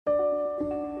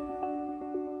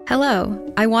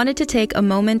Hello, I wanted to take a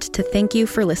moment to thank you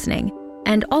for listening,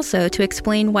 and also to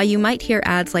explain why you might hear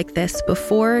ads like this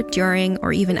before, during,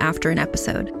 or even after an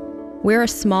episode. We're a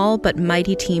small but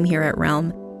mighty team here at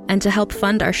Realm, and to help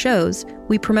fund our shows,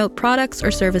 we promote products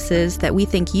or services that we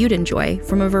think you'd enjoy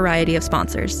from a variety of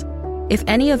sponsors. If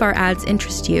any of our ads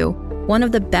interest you, one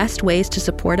of the best ways to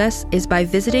support us is by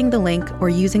visiting the link or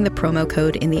using the promo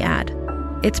code in the ad.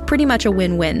 It's pretty much a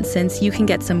win-win since you can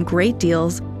get some great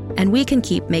deals and we can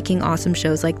keep making awesome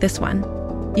shows like this one.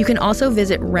 You can also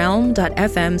visit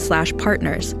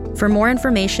realm.fm/partners for more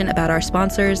information about our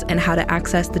sponsors and how to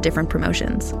access the different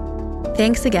promotions.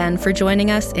 Thanks again for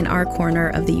joining us in our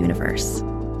corner of the universe.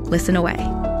 Listen away.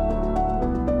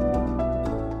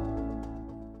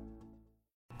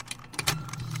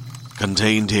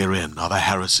 Contained herein are the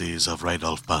heresies of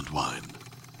Radolf Burntwine,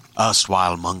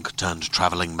 erstwhile monk turned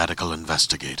traveling medical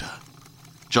investigator.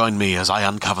 Join me as I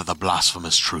uncover the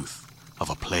blasphemous truth of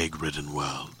a plague-ridden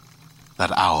world,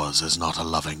 that ours is not a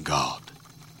loving God,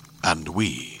 and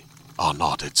we are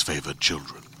not its favored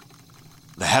children.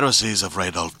 The Heresies of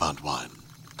Radolf Burntwine,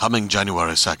 coming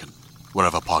January 2nd,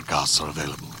 wherever podcasts are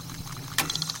available.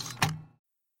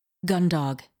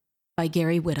 Gundog by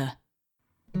Gary Whitta.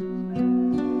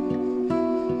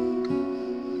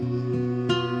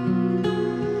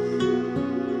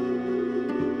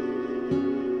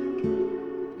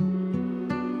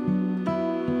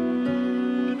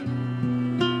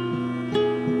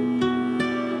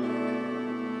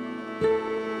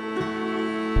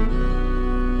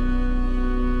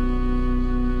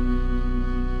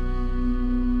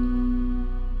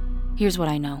 Here's what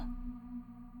I know.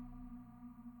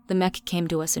 The mech came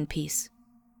to us in peace.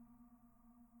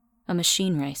 A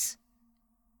machine race.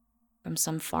 From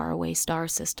some faraway star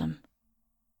system.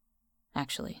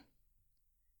 Actually,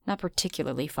 not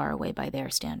particularly far away by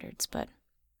their standards, but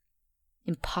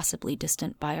impossibly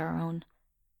distant by our own.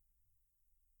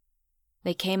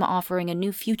 They came offering a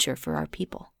new future for our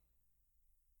people.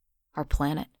 Our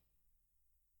planet.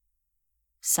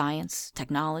 Science,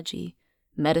 technology,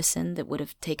 medicine that would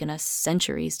have taken us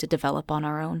centuries to develop on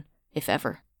our own, if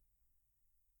ever.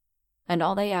 And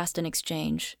all they asked in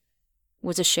exchange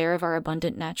was a share of our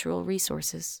abundant natural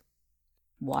resources.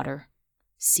 Water,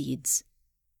 seeds.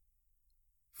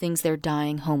 Things their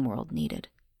dying homeworld needed.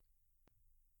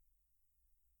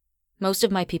 Most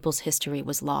of my people's history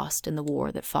was lost in the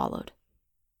war that followed.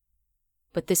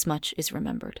 But this much is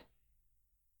remembered.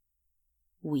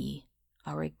 We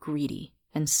are a greedy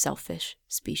and selfish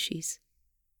species.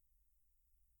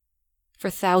 For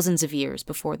thousands of years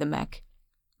before the mech,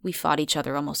 we fought each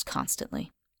other almost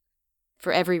constantly.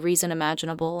 For every reason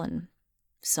imaginable and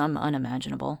some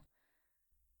unimaginable.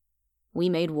 We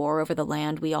made war over the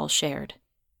land we all shared,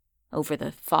 over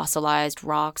the fossilized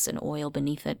rocks and oil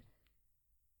beneath it,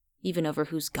 even over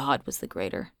whose god was the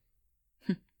greater.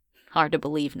 Hard to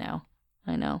believe now,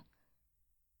 I know.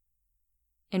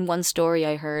 In one story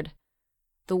I heard,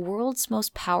 the world's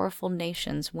most powerful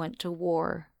nations went to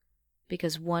war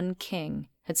because one king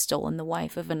had stolen the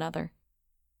wife of another.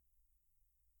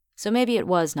 So maybe it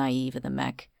was naive of the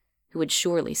mech, who had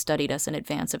surely studied us in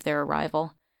advance of their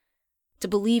arrival, to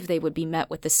believe they would be met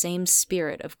with the same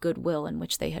spirit of goodwill in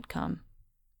which they had come.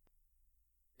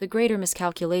 The greater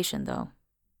miscalculation, though,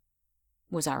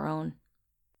 was our own.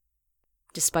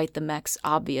 Despite the mech's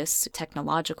obvious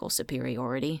technological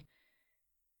superiority,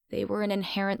 they were an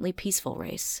inherently peaceful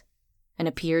race, and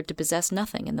appeared to possess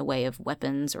nothing in the way of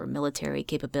weapons or military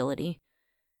capability.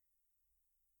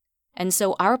 And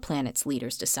so our planet's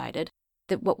leaders decided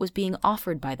that what was being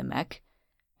offered by the mech,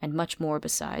 and much more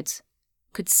besides,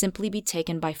 could simply be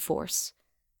taken by force,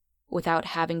 without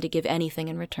having to give anything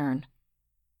in return.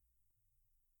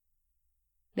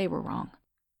 They were wrong.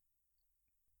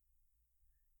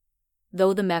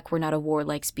 Though the mech were not a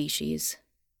warlike species,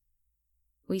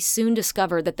 we soon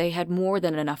discovered that they had more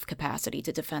than enough capacity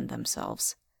to defend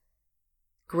themselves.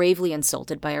 Gravely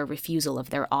insulted by our refusal of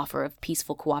their offer of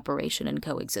peaceful cooperation and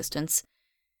coexistence,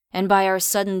 and by our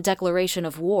sudden declaration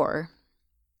of war,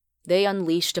 they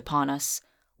unleashed upon us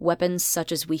weapons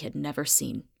such as we had never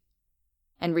seen,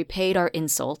 and repaid our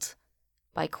insult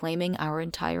by claiming our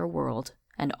entire world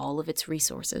and all of its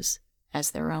resources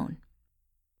as their own.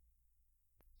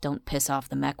 Don't piss off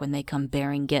the mech when they come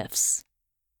bearing gifts.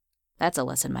 That's a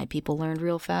lesson my people learned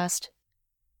real fast.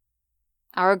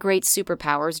 Our great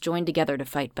superpowers joined together to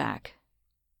fight back.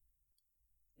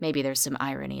 Maybe there's some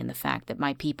irony in the fact that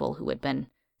my people, who had been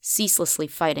ceaselessly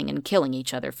fighting and killing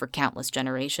each other for countless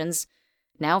generations,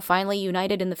 now finally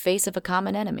united in the face of a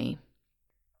common enemy.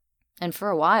 And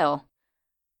for a while,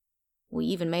 we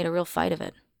even made a real fight of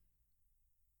it.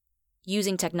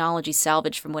 using technology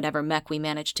salvaged from whatever mech we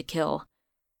managed to kill.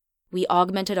 We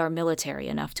augmented our military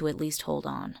enough to at least hold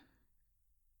on.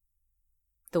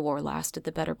 The war lasted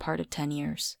the better part of 10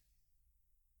 years.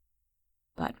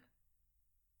 But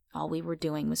all we were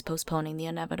doing was postponing the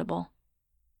inevitable.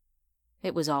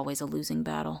 It was always a losing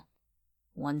battle.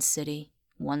 One city,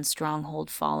 one stronghold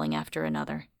falling after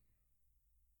another.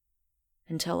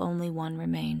 Until only one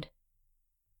remained.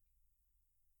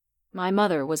 My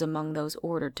mother was among those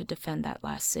ordered to defend that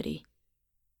last city.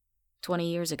 20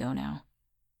 years ago now,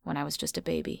 when I was just a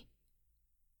baby.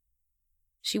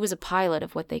 She was a pilot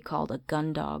of what they called a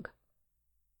Gundog.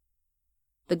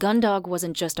 The Gundog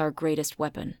wasn't just our greatest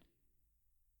weapon.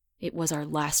 It was our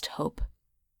last hope.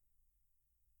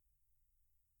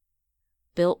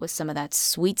 Built with some of that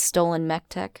sweet stolen mech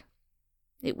tech,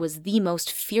 it was the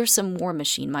most fearsome war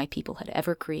machine my people had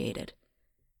ever created,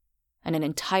 and an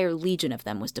entire legion of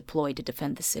them was deployed to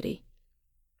defend the city.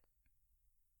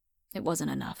 It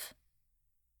wasn't enough.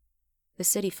 The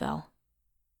city fell.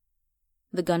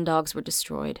 The Gundogs were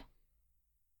destroyed.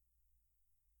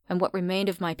 And what remained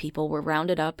of my people were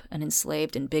rounded up and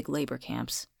enslaved in big labor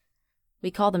camps.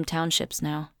 We call them townships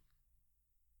now.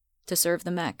 To serve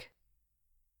the mech,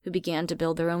 who began to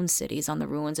build their own cities on the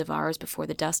ruins of ours before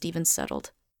the dust even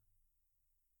settled.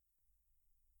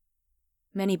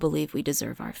 Many believe we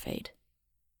deserve our fate.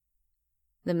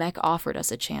 The mech offered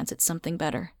us a chance at something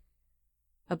better.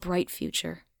 A bright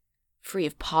future, free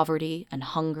of poverty and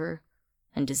hunger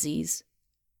and disease.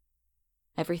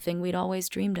 Everything we'd always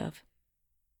dreamed of.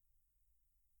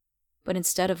 But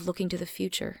instead of looking to the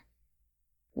future,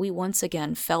 we once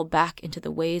again fell back into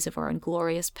the ways of our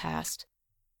inglorious past.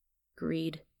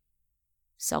 Greed,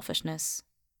 selfishness,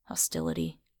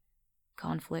 hostility,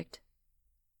 conflict.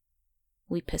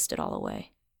 We pissed it all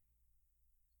away.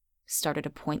 Started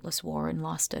a pointless war and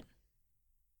lost it.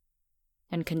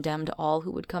 And condemned all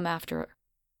who would come after it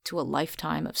to a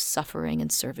lifetime of suffering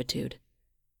and servitude.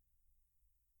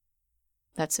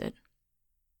 That's it.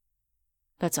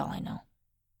 That's all I know.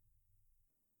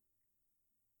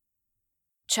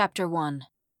 Chapter 1.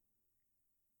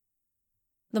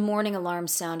 The morning alarm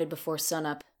sounded before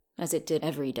sunup, as it did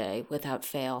every day, without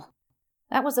fail.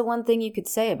 That was the one thing you could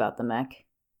say about the mech.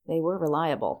 They were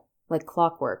reliable, like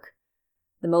clockwork.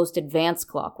 The most advanced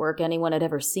clockwork anyone had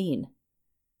ever seen.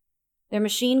 Their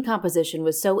machine composition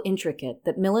was so intricate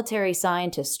that military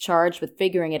scientists charged with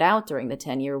figuring it out during the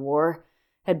 10-year war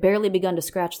had barely begun to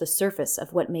scratch the surface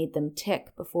of what made them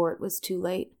tick before it was too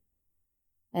late.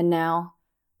 And now,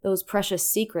 those precious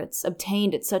secrets,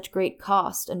 obtained at such great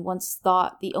cost and once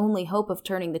thought the only hope of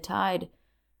turning the tide,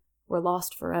 were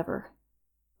lost forever,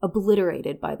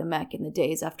 obliterated by the mech in the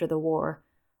days after the war,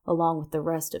 along with the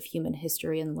rest of human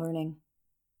history and learning.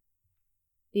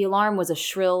 The alarm was a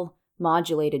shrill,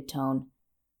 modulated tone,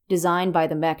 designed by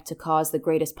the mech to cause the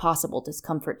greatest possible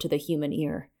discomfort to the human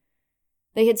ear.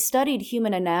 They had studied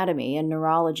human anatomy and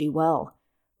neurology well,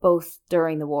 both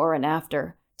during the war and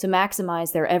after, to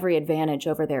maximize their every advantage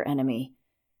over their enemy,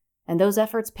 and those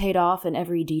efforts paid off in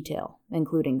every detail,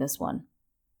 including this one.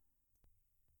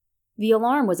 The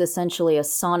alarm was essentially a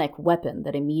sonic weapon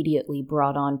that immediately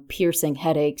brought on piercing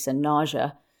headaches and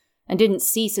nausea, and didn't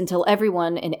cease until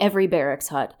everyone in every barracks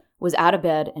hut was out of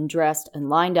bed and dressed and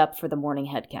lined up for the morning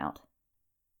head count.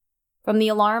 From the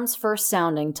alarm's first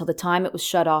sounding till the time it was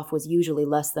shut off was usually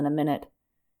less than a minute.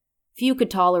 Few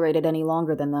could tolerate it any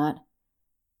longer than that.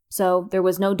 So there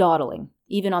was no dawdling,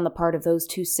 even on the part of those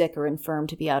too sick or infirm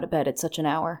to be out of bed at such an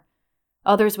hour.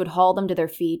 Others would haul them to their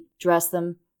feet, dress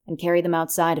them, and carry them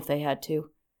outside if they had to.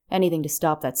 Anything to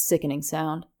stop that sickening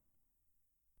sound.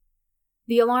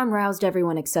 The alarm roused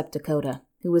everyone except Dakota,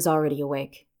 who was already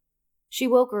awake. She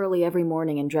woke early every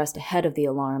morning and dressed ahead of the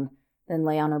alarm, then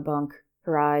lay on her bunk,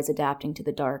 her eyes adapting to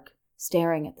the dark,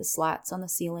 staring at the slats on the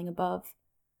ceiling above.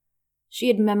 She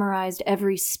had memorized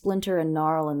every splinter and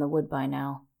gnarl in the wood by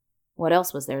now. What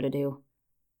else was there to do?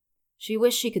 She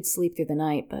wished she could sleep through the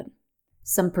night, but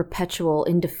some perpetual,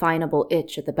 indefinable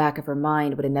itch at the back of her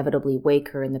mind would inevitably wake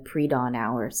her in the pre-dawn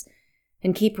hours,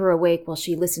 and keep her awake while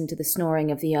she listened to the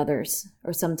snoring of the others,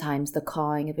 or sometimes the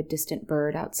cawing of a distant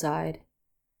bird outside.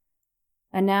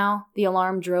 And now the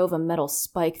alarm drove a metal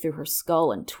spike through her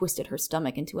skull and twisted her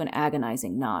stomach into an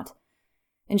agonizing knot,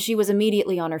 and she was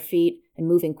immediately on her feet and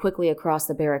moving quickly across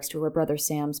the barracks to her brother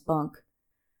Sam's bunk.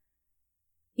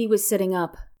 He was sitting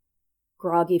up,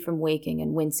 groggy from waking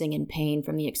and wincing in pain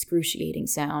from the excruciating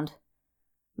sound.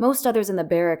 Most others in the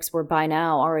barracks were by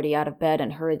now already out of bed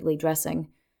and hurriedly dressing,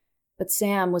 but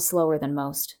Sam was slower than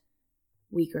most,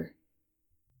 weaker.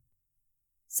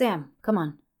 "Sam, come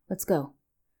on, let's go."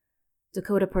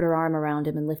 Dakota put her arm around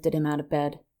him and lifted him out of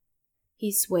bed.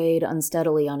 He swayed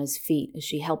unsteadily on his feet as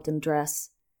she helped him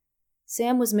dress.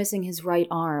 Sam was missing his right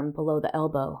arm below the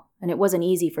elbow, and it wasn't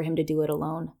easy for him to do it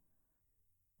alone.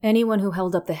 Anyone who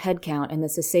held up the head count and the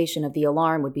cessation of the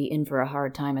alarm would be in for a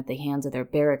hard time at the hands of their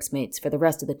barracks mates for the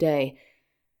rest of the day,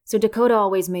 so Dakota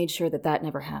always made sure that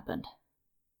never happened.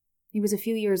 He was a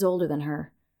few years older than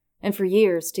her, and for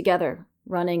years, together,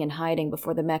 running and hiding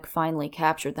before the mech finally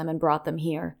captured them and brought them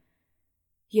here.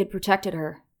 He had protected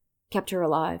her, kept her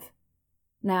alive.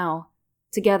 Now,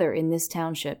 together in this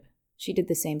township, she did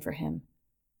the same for him.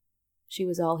 She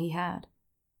was all he had.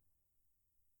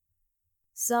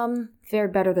 Some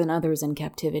fared better than others in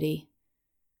captivity.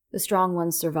 The strong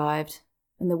ones survived,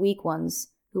 and the weak ones,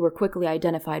 who were quickly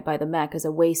identified by the mech as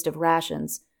a waste of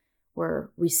rations,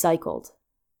 were recycled.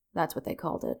 That's what they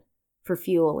called it, for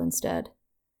fuel instead.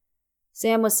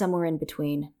 Sam was somewhere in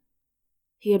between.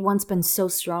 He had once been so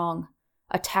strong,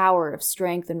 a tower of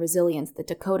strength and resilience that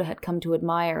Dakota had come to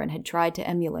admire and had tried to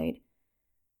emulate.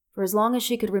 For as long as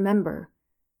she could remember,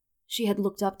 she had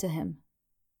looked up to him.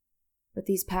 But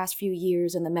these past few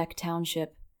years in the mech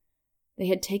township, they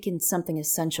had taken something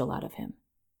essential out of him,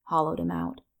 hollowed him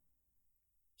out.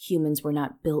 Humans were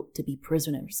not built to be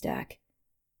prisoners, Dak.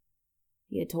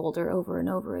 He had told her over and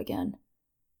over again,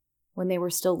 when they were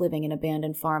still living in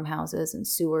abandoned farmhouses and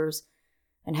sewers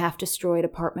and half-destroyed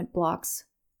apartment blocks,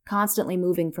 constantly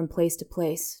moving from place to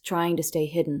place, trying to stay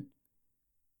hidden.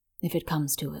 If it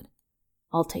comes to it,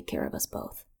 I'll take care of us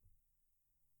both.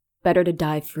 Better to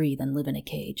die free than live in a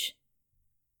cage.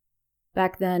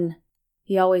 Back then,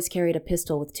 he always carried a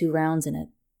pistol with 2 rounds in it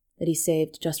that he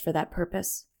saved just for that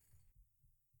purpose.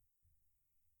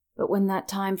 But when that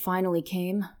time finally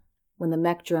came, when the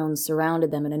mech drones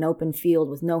surrounded them in an open field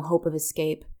with no hope of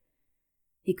escape,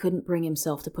 he couldn't bring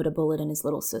himself to put a bullet in his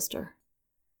little sister.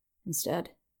 Instead,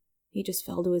 he just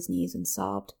fell to his knees and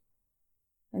sobbed,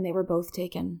 and they were both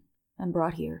taken and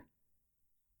brought here.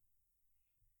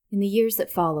 In the years that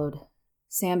followed,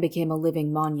 Sam became a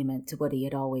living monument to what he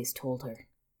had always told her.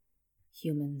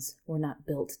 Humans were not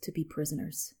built to be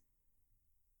prisoners.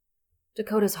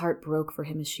 Dakota's heart broke for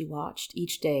him as she watched,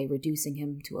 each day reducing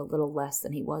him to a little less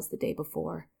than he was the day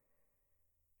before.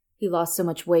 He lost so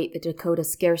much weight that Dakota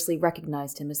scarcely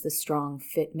recognized him as the strong,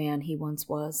 fit man he once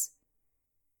was.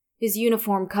 His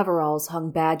uniform coveralls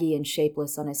hung baggy and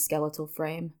shapeless on his skeletal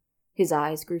frame. His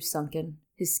eyes grew sunken,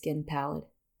 his skin pallid.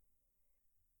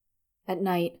 At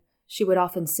night, she would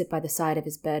often sit by the side of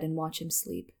his bed and watch him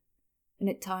sleep, and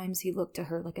at times he looked to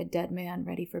her like a dead man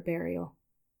ready for burial.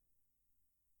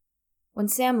 When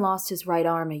Sam lost his right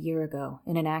arm a year ago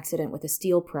in an accident with a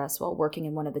steel press while working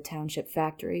in one of the township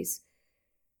factories,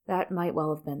 that might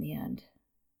well have been the end.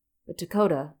 But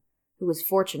Dakota, who was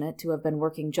fortunate to have been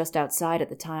working just outside at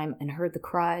the time and heard the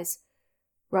cries,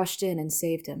 rushed in and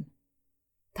saved him,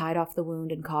 tied off the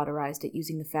wound and cauterized it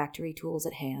using the factory tools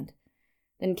at hand,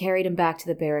 then carried him back to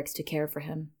the barracks to care for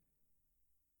him.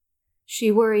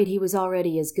 She worried he was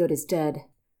already as good as dead.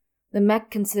 The mech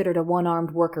considered a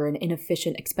one-armed worker an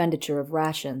inefficient expenditure of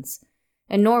rations,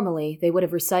 and normally they would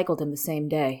have recycled him the same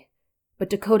day.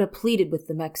 But Dakota pleaded with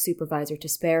the mech supervisor to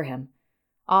spare him,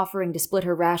 offering to split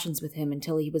her rations with him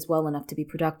until he was well enough to be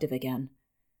productive again.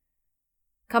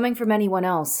 Coming from anyone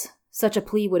else, such a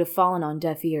plea would have fallen on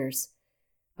deaf ears.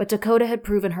 But Dakota had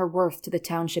proven her worth to the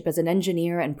township as an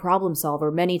engineer and problem solver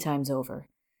many times over,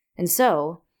 and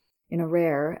so, in a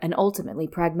rare and ultimately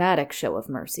pragmatic show of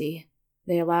mercy,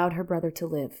 they allowed her brother to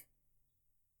live.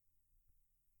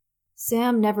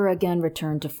 Sam never again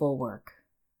returned to full work.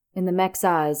 In the mech's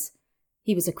eyes,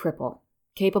 he was a cripple,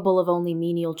 capable of only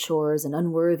menial chores and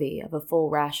unworthy of a full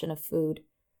ration of food.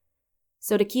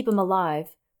 So to keep him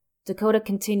alive, Dakota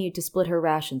continued to split her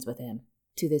rations with him,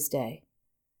 to this day.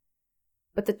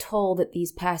 But the toll that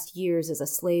these past years as a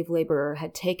slave laborer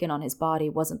had taken on his body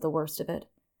wasn't the worst of it.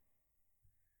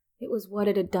 It was what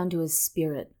it had done to his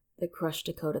spirit that crushed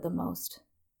Dakota the most.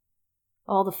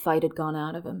 All the fight had gone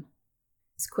out of him.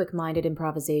 His quick-minded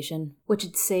improvisation, which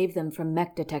had saved them from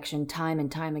mech detection time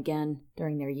and time again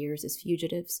during their years as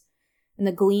fugitives, and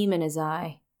the gleam in his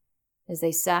eye as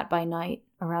they sat by night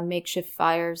around makeshift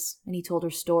fires and he told her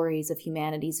stories of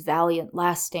humanity's valiant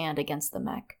last stand against the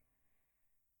mech.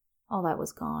 All that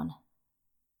was gone.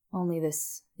 Only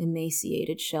this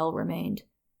emaciated shell remained.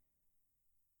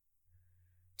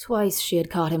 Twice she had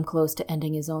caught him close to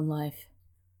ending his own life.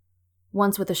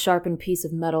 Once with a sharpened piece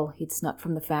of metal he'd snuck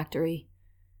from the factory,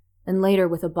 and later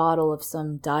with a bottle of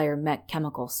some dire mech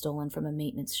chemical stolen from a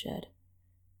maintenance shed.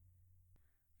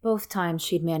 Both times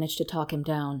she'd managed to talk him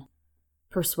down,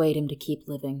 persuade him to keep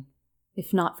living,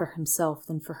 if not for himself,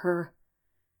 then for her.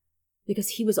 Because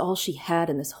he was all she had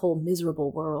in this whole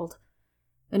miserable world,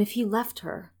 And if he left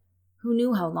her, who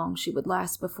knew how long she would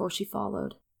last before she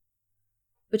followed?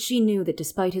 But she knew that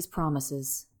despite his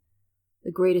promises,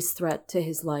 the greatest threat to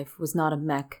his life was not a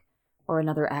mech or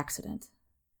another accident,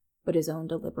 but his own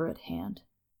deliberate hand.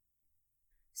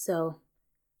 So,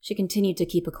 she continued to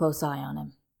keep a close eye on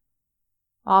him.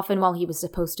 Often while he was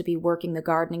supposed to be working the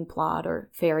gardening plot or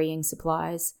ferrying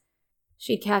supplies,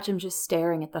 she'd catch him just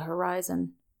staring at the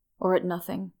horizon, or at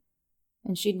nothing,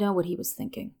 and she'd know what he was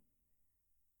thinking.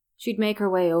 She'd make her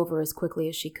way over as quickly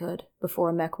as she could, before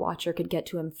a mech watcher could get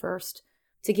to him first,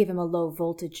 to give him a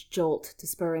low-voltage jolt to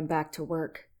spur him back to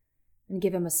work, and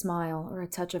give him a smile or a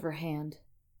touch of her hand,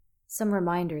 some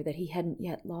reminder that he hadn't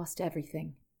yet lost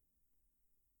everything.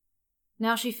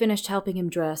 Now she finished helping him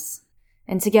dress,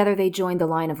 and together they joined the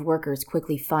line of workers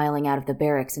quickly filing out of the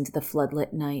barracks into the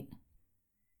floodlit night.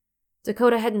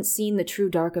 Dakota hadn't seen the true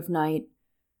dark of night,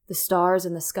 the stars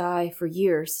in the sky, for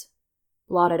years,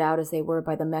 blotted out as they were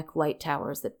by the mech light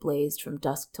towers that blazed from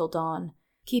dusk till dawn,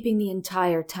 keeping the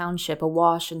entire township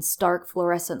awash in stark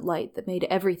fluorescent light that made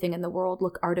everything in the world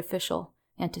look artificial,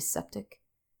 antiseptic,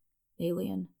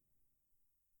 alien.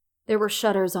 There were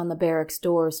shutters on the barracks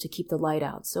doors to keep the light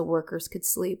out so workers could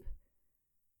sleep.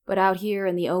 But out here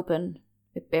in the open,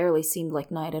 it barely seemed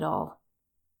like night at all.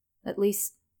 At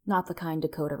least, not the kind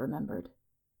Dakota remembered.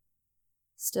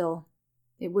 Still,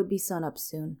 it would be sunup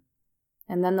soon,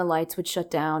 and then the lights would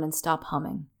shut down and stop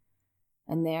humming,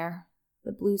 and there,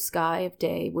 the blue sky of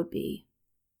day would be,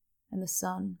 and the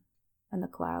sun, and the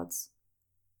clouds.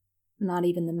 Not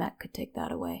even the mech could take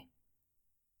that away.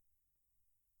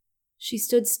 She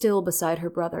stood still beside her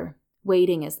brother,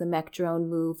 waiting as the mech drone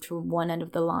moved from one end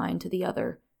of the line to the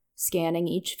other, scanning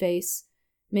each face,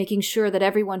 making sure that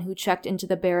everyone who checked into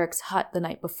the barracks hut the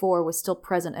night before was still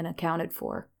present and accounted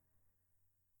for.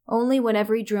 Only when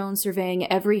every drone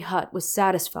surveying every hut was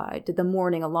satisfied did the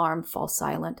morning alarm fall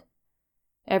silent.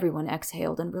 Everyone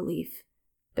exhaled in relief,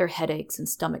 their headaches and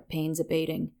stomach pains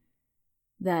abating.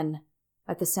 Then,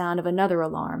 at the sound of another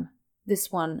alarm,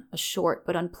 this one a short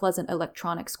but unpleasant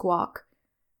electronic squawk,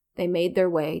 they made their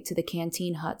way to the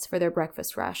canteen huts for their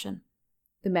breakfast ration,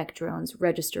 the mech drones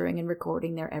registering and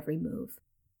recording their every move.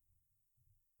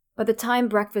 By the time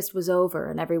breakfast was over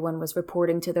and everyone was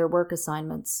reporting to their work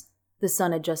assignments, the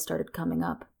sun had just started coming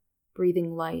up,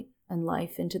 breathing light and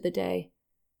life into the day.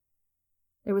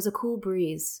 There was a cool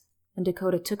breeze, and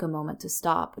Dakota took a moment to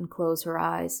stop and close her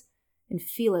eyes and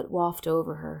feel it waft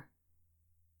over her.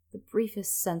 The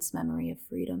briefest sense memory of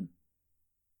freedom.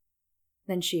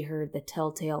 Then she heard the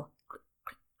telltale click,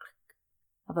 click, click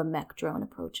of a mech drone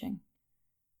approaching,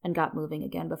 and got moving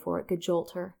again before it could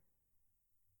jolt her.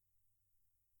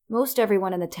 Most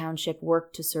everyone in the township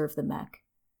worked to serve the mech.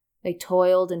 They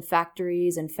toiled in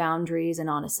factories and foundries and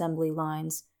on assembly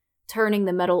lines, turning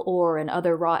the metal ore and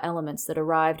other raw elements that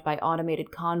arrived by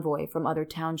automated convoy from other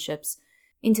townships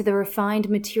into the refined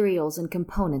materials and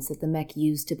components that the mech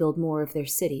used to build more of their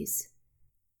cities,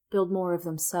 build more of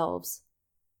themselves.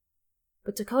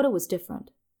 But Dakota was different.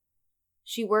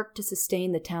 She worked to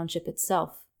sustain the township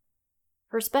itself.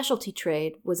 Her specialty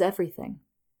trade was everything.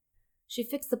 She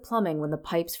fixed the plumbing when the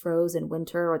pipes froze in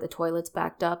winter or the toilets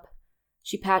backed up.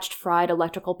 She patched fried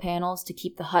electrical panels to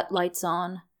keep the hut lights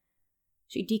on.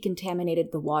 She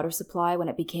decontaminated the water supply when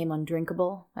it became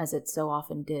undrinkable, as it so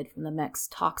often did from the mech's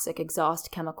toxic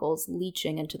exhaust chemicals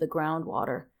leaching into the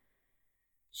groundwater.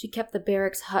 She kept the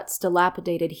barracks' hut's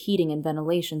dilapidated heating and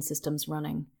ventilation systems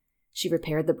running. She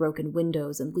repaired the broken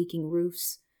windows and leaking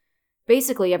roofs.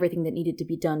 Basically everything that needed to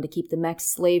be done to keep the mech's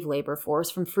slave labor force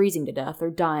from freezing to death or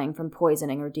dying from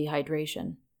poisoning or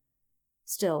dehydration.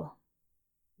 Still,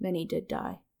 many did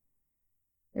die.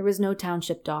 There was no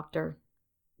township doctor,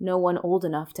 no one old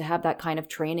enough to have that kind of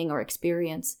training or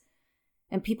experience,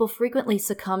 and people frequently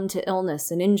succumbed to illness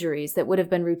and injuries that would have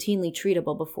been routinely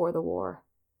treatable before the war.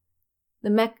 The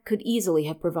mech could easily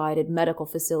have provided medical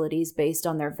facilities based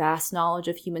on their vast knowledge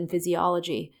of human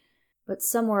physiology, but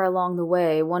somewhere along the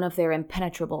way, one of their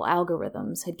impenetrable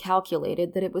algorithms had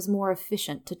calculated that it was more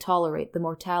efficient to tolerate the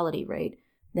mortality rate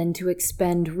than to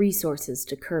expend resources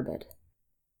to curb it.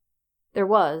 There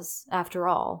was, after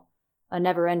all, a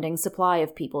never-ending supply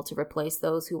of people to replace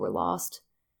those who were lost.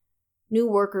 New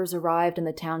workers arrived in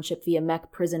the township via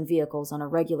mech prison vehicles on a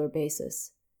regular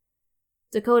basis.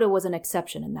 Dakota was an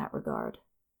exception in that regard.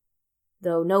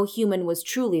 Though no human was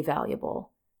truly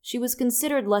valuable, she was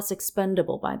considered less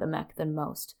expendable by the mech than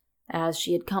most, as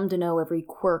she had come to know every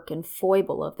quirk and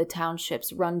foible of the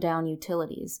township's run-down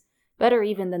utilities, better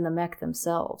even than the mech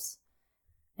themselves.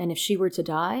 And if she were to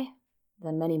die,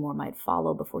 then many more might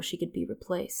follow before she could be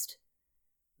replaced.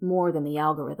 More than the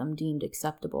algorithm deemed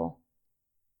acceptable.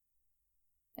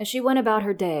 As she went about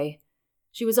her day,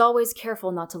 she was always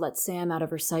careful not to let Sam out of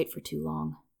her sight for too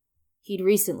long. He'd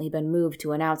recently been moved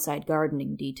to an outside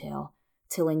gardening detail,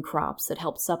 tilling crops that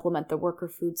helped supplement the worker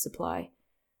food supply.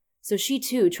 So she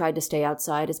too tried to stay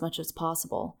outside as much as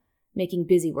possible, making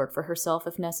busy work for herself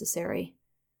if necessary.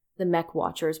 The mech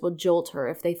watchers would jolt her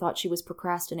if they thought she was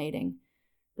procrastinating,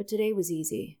 but today was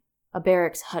easy. A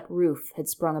barracks hut roof had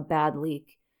sprung a bad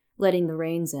leak, letting the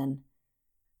rains in.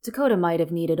 Dakota might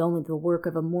have needed only the work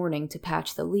of a morning to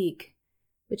patch the leak,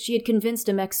 but she had convinced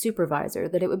a mech supervisor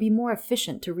that it would be more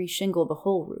efficient to reshingle the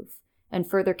whole roof, and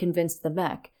further convinced the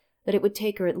mech that it would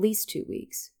take her at least 2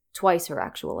 weeks, twice her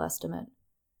actual estimate.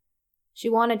 She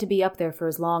wanted to be up there for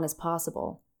as long as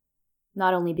possible,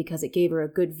 not only because it gave her a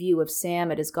good view of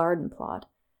Sam at his garden plot,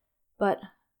 but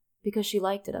because she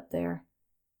liked it up there.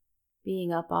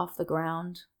 Being up off the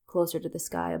ground, closer to the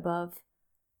sky above,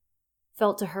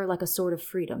 felt to her like a sort of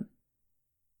freedom.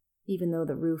 Even though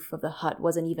the roof of the hut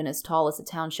wasn't even as tall as the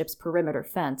township's perimeter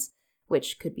fence,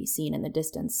 which could be seen in the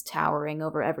distance, towering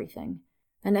over everything,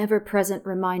 an ever-present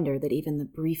reminder that even the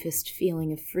briefest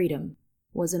feeling of freedom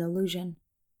was an illusion.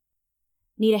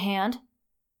 Need a hand?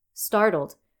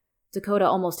 Startled, Dakota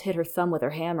almost hit her thumb with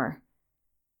her hammer.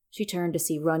 She turned to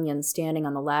see Runyon standing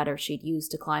on the ladder she'd used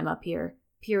to climb up here,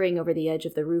 peering over the edge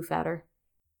of the roof at her.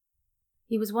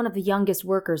 He was one of the youngest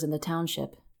workers in the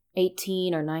township,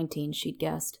 18 or 19, she'd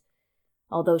guessed,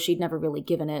 although she'd never really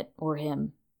given it, or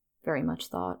him, very much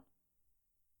thought.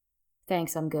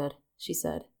 "Thanks, I'm good," she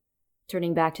said,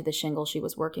 turning back to the shingle she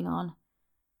was working on.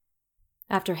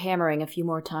 After hammering a few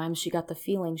more times, she got the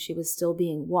feeling she was still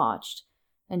being watched,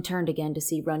 and turned again to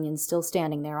see Runyon still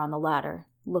standing there on the ladder,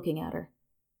 looking at her.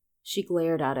 She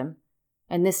glared at him,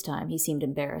 and this time he seemed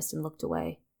embarrassed and looked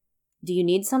away. "Do you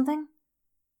need something?"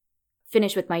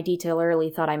 "Finished with my detail early,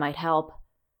 thought I might help."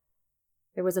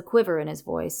 There was a quiver in his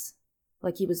voice,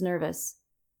 like he was nervous,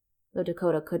 though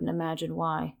Dakota couldn't imagine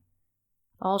why.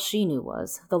 All she knew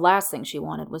was, the last thing she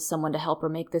wanted was someone to help her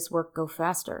make this work go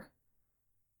faster.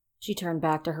 She turned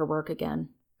back to her work again.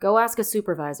 "Go ask a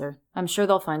supervisor. I'm sure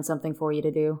they'll find something for you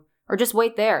to do. Or just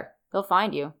wait there. They'll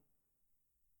find you."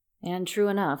 And true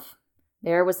enough,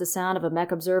 there was the sound of a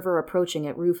mech observer approaching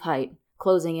at roof height,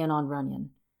 closing in on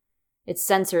Runyon. Its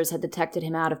sensors had detected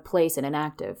him out of place and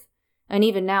inactive, and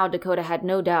even now Dakota had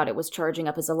no doubt it was charging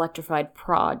up his electrified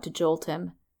prod to jolt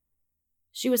him.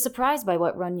 She was surprised by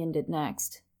what Runyon did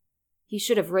next. He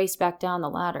should have raced back down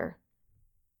the ladder.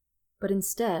 But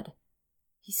instead,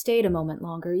 he stayed a moment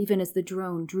longer, even as the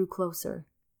drone drew closer.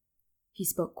 He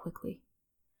spoke quickly.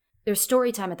 "There's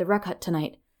story time at the rec hut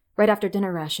tonight, right after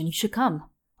dinner ration. You should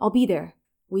come. I'll be there.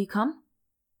 Will you come?"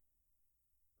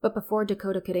 But before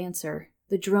Dakota could answer,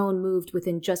 the drone moved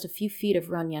within just a few feet of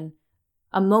Runyon,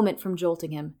 a moment from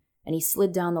jolting him, and he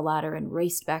slid down the ladder and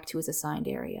raced back to his assigned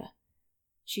area.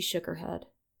 She shook her head,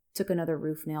 took another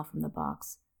roof nail from the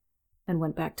box, and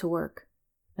went back to work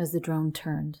as the drone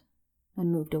turned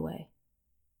and moved away.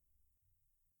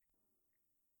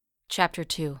 Chapter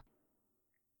 2.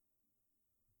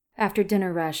 After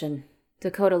dinner ration,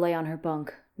 Dakota lay on her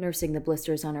bunk, nursing the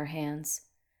blisters on her hands.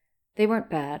 They weren't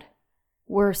bad.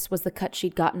 Worse was the cut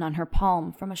she'd gotten on her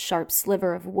palm from a sharp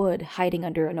sliver of wood hiding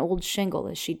under an old shingle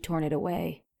as she'd torn it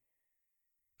away.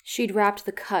 She'd wrapped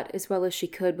the cut as well as she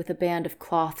could with a band of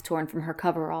cloth torn from her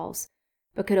coveralls,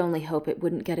 but could only hope it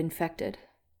wouldn't get infected.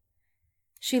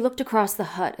 She looked across the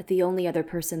hut at the only other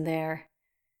person there.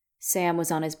 Sam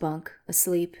was on his bunk,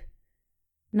 asleep.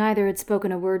 Neither had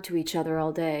spoken a word to each other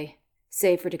all day,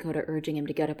 save for Dakota urging him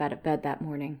to get up out of bed that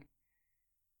morning.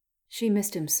 She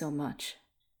missed him so much,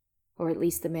 or at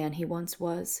least the man he once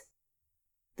was.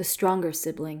 The stronger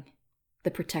sibling,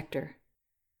 the protector.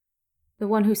 The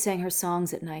one who sang her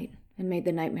songs at night and made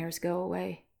the nightmares go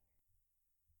away.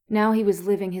 Now he was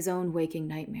living his own waking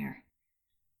nightmare,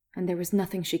 and there was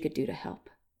nothing she could do to help.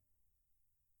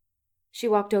 She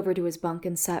walked over to his bunk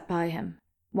and sat by him,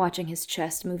 watching his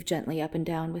chest move gently up and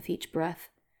down with each breath.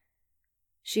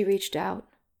 She reached out,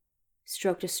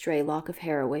 stroked a stray lock of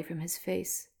hair away from his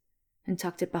face, and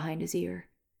tucked it behind his ear.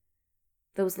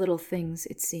 Those little things,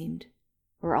 it seemed,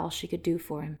 were all she could do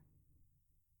for him.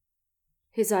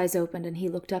 His eyes opened and he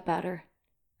looked up at her.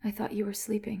 "I thought you were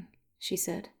sleeping," she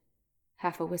said,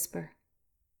 half a whisper.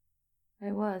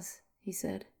 "I was," he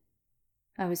said.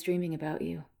 "I was dreaming about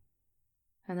you.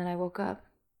 And then I woke up.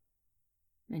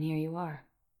 And here you are."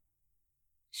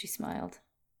 She smiled.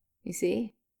 "You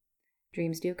see?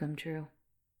 Dreams do come true."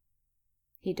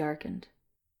 He darkened,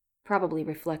 probably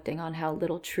reflecting on how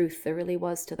little truth there really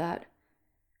was to that.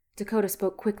 Dakota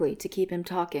spoke quickly to keep him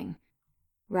talking,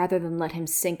 rather than let him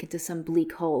sink into some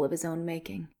bleak hole of his own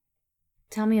making.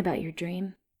 "Tell me about your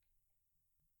dream."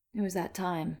 It was that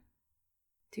time.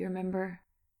 Do you remember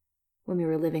when we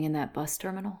were living in that bus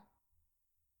terminal?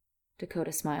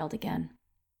 Dakota smiled again.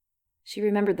 She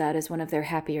remembered that as one of their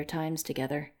happier times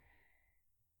together.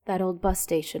 That old bus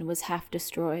station was half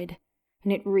destroyed,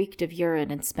 and it reeked of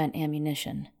urine and spent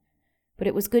ammunition. But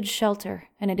it was good shelter,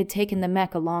 and it had taken the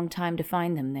mech a long time to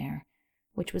find them there,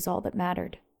 which was all that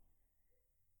mattered.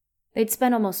 They'd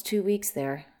spent almost 2 weeks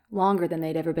there, longer than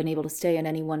they'd ever been able to stay in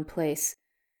any one place,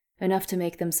 enough to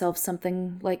make themselves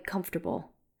something like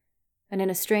comfortable. And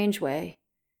in a strange way,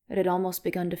 it had almost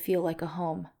begun to feel like a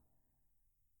home.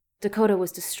 Dakota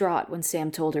was distraught when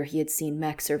Sam told her he had seen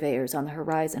mech surveyors on the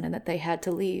horizon and that they had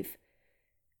to leave.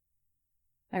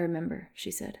 "I remember,"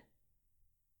 she said.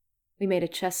 "We made a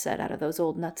chess set out of those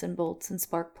old nuts and bolts and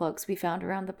spark plugs we found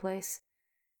around the place,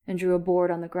 and drew a board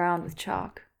on the ground with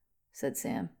chalk," said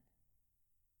Sam.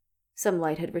 Some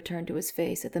light had returned to his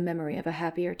face at the memory of a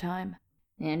happier time.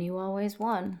 "And you always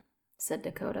won," said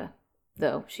Dakota,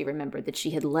 though she remembered that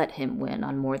she had let him win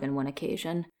on more than one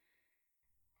occasion.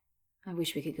 "I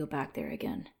wish we could go back there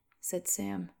again," said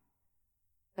Sam,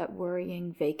 that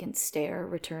worrying, vacant stare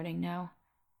returning now.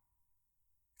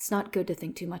 "It's not good to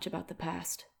think too much about the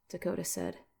past," Dakota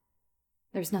said.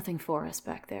 "There's nothing for us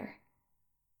back there."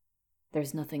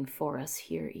 "There's nothing for us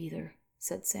here either,"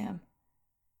 said Sam.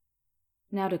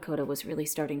 Now Dakota was really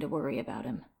starting to worry about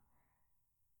him.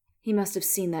 He must have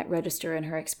seen that register in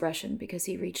her expression because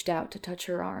he reached out to touch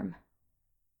her arm.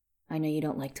 "I know you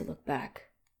don't like to look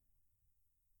back."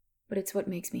 "But it's what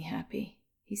makes me happy,"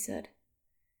 he said,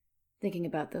 thinking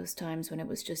about those times when it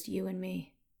was just you and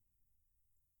me.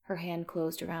 Her hand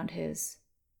closed around his.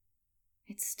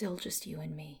 "It's still just you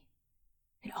and me.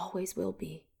 It always will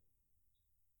be."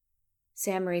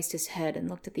 Sam raised his head and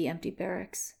looked at the empty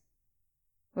barracks.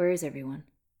 "Where is everyone?"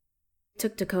 It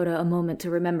took Dakota a moment to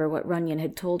remember what Runyon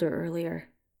had told her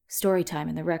earlier. Story time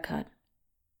in the rec hut.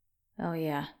 "Oh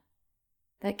yeah.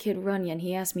 That kid Runyon,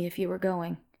 he asked me if you were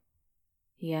going."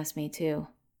 "He asked me too."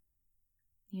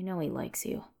 "You know he likes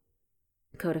you."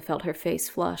 Dakota felt her face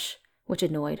flush, which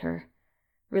annoyed her.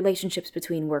 Relationships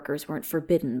between workers weren't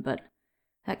forbidden, but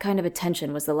that kind of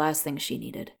attention was the last thing she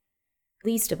needed.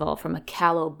 Least of all from a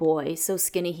callow boy, so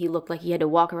skinny he looked like he had to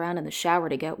walk around in the shower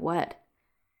to get wet.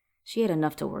 She had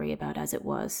enough to worry about as it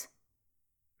was.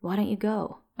 "Why don't you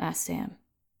go?" asked Sam.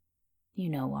 "You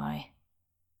know why."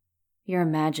 "You're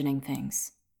imagining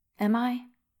things." "Am I?"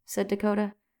 said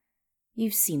Dakota.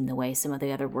 "You've seen the way some of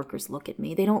the other workers look at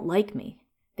me. They don't like me.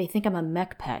 They think I'm a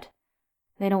mech pet.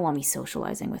 They don't want me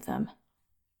socializing with them."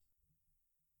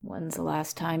 "When's the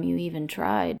last time you even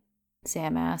tried?"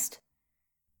 Sam asked.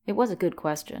 It was a good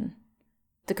question.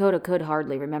 Dakota could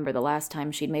hardly remember the last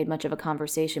time she'd made much of a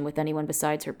conversation with anyone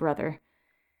besides her brother.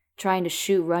 Trying to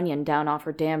shoo Runyon down off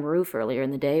her damn roof earlier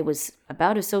in the day was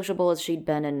about as sociable as she'd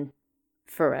been in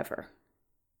forever.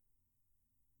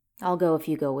 "I'll go if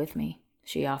you go with me,"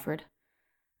 she offered.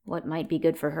 What might be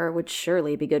good for her would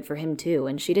surely be good for him too,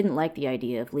 and she didn't like the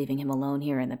idea of leaving him alone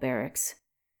here in the barracks.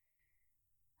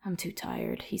 "I'm too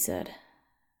tired," he said.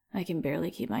 "I can barely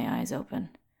keep my eyes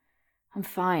open. I'm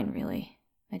fine, really.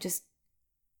 I just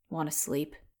want to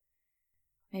sleep.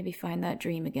 Maybe find that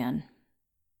dream again.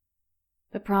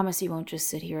 But promise you won't just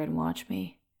sit here and watch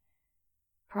me.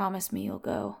 Promise me you'll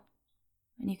go,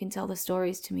 and you can tell the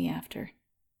stories to me after."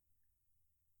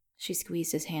 She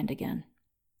squeezed his hand again.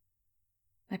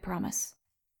 "I promise."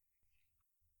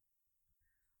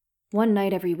 One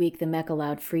night every week, the mech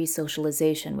allowed free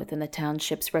socialization within the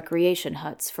township's recreation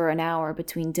huts for an hour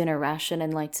between dinner ration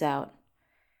and lights out.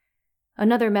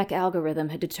 Another mech algorithm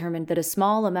had determined that a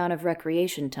small amount of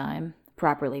recreation time,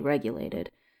 properly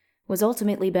regulated, was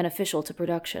ultimately beneficial to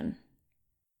production.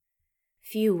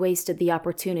 Few wasted the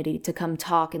opportunity to come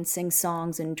talk and sing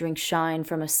songs and drink shine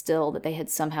from a still that they had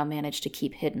somehow managed to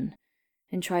keep hidden,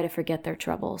 and try to forget their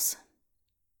troubles.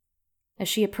 As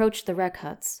she approached the rec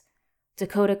huts,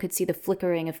 Dakota could see the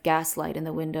flickering of gaslight in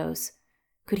the windows,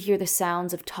 could hear the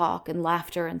sounds of talk and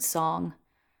laughter and song.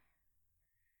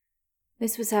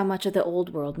 This was how much of the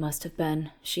old world must have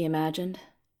been, she imagined.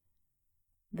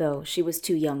 Though she was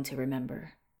too young to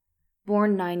remember.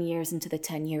 Born 9 years into the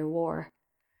 10-year war.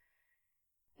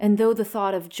 And though the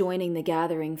thought of joining the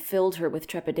gathering filled her with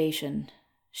trepidation,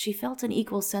 she felt an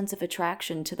equal sense of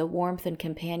attraction to the warmth and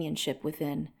companionship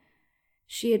within.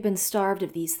 She had been starved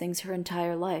of these things her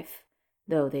entire life,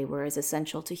 though they were as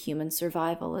essential to human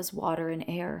survival as water and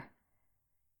air.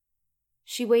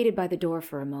 She waited by the door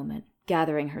for a moment,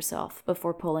 gathering herself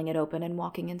before pulling it open and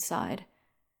walking inside.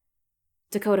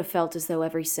 Dakota felt as though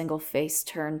every single face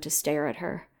turned to stare at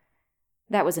her.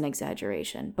 That was an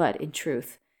exaggeration, but in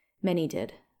truth, many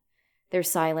did. their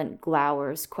silent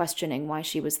glowers questioning why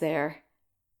she was there.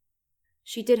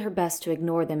 She did her best to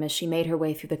ignore them as she made her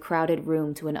way through the crowded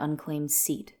room to an unclaimed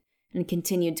seat, and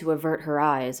continued to avert her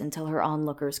eyes until her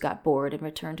onlookers got bored and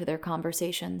returned to their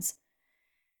conversations.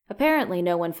 Apparently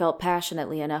no one felt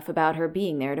passionately enough about her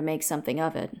being there to make something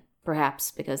of it,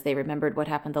 perhaps because they remembered what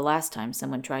happened the last time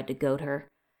someone tried to goad her.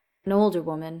 An older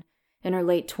woman, in her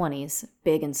late 20s,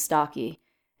 big and stocky,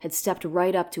 had stepped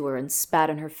right up to her and spat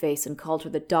in her face and called her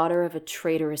the daughter of a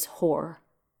traitorous whore.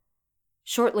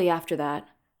 Shortly after that,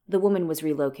 the woman was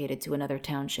relocated to another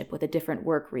township with a different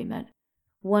work remit,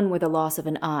 one where the loss of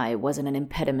an eye wasn't an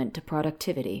impediment to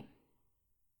productivity.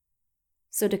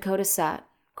 So Dakota sat,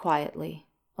 quietly,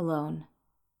 alone,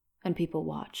 and people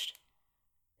watched.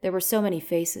 There were so many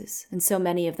faces, and so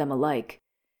many of them alike.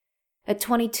 At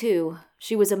 22,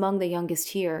 she was among the youngest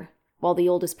here, while the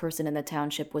oldest person in the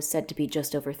township was said to be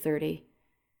just over 30.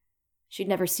 She'd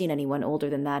never seen anyone older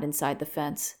than that inside the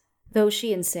fence, though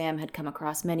she and Sam had come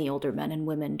across many older men and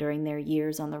women during their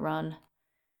years on the run.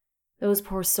 Those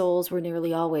poor souls were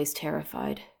nearly always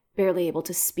terrified, barely able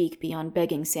to speak beyond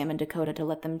begging Sam and Dakota to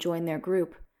let them join their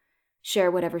group, share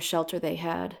whatever shelter they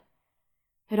had.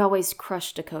 It always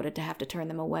crushed Dakota to have to turn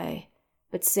them away,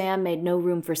 but Sam made no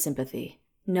room for sympathy,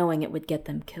 knowing it would get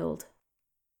them killed.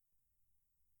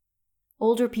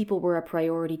 Older people were a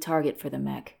priority target for the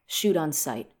mech, shoot on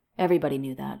sight. Everybody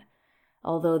knew that,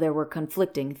 although there were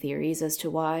conflicting theories as to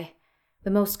why. The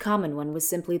most common one was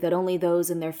simply that only those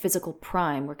in their physical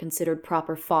prime were considered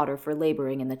proper fodder for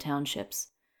laboring in the townships.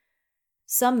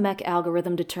 Some mech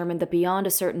algorithm determined that beyond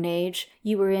a certain age,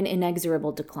 you were in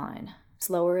inexorable decline,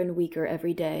 slower and weaker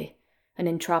every day, an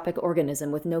entropic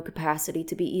organism with no capacity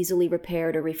to be easily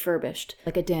repaired or refurbished,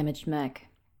 like a damaged mech.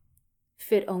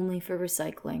 Fit only for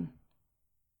recycling.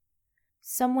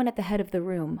 Someone at the head of the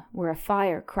room, where a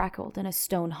fire crackled in a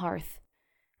stone hearth,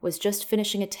 was just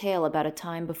finishing a tale about a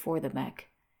time before the mech,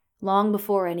 long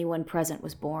before anyone present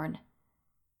was born.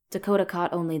 Dakota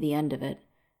caught only the end of it.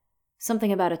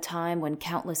 Something about a time when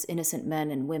countless innocent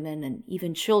men and women and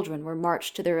even children were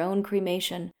marched to their own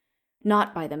cremation,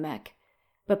 not by the mech,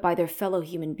 but by their fellow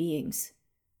human beings.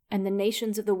 And the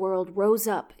nations of the world rose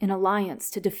up in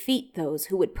alliance to defeat those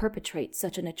who would perpetrate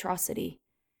such an atrocity.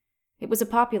 It was a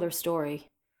popular story,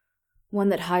 one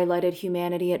that highlighted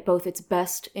humanity at both its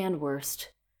best and worst.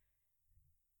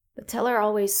 The teller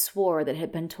always swore that it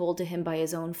had been told to him by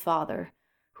his own father,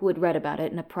 who had read about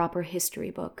it in a proper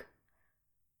history book.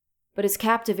 But as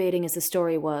captivating as the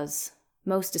story was,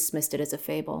 most dismissed it as a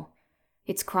fable,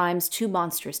 its crimes too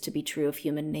monstrous to be true of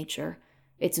human nature,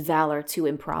 its valor too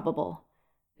improbable,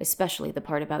 especially the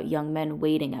part about young men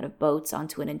wading out of boats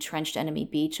onto an entrenched enemy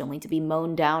beach only to be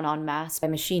mown down en masse by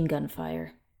machine gun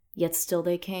fire. Yet still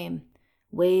they came,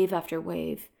 wave after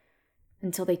wave,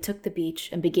 until they took the beach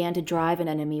and began to drive an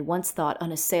enemy once thought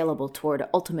unassailable toward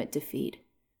ultimate defeat.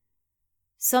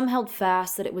 Some held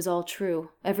fast that it was all true,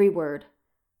 every word,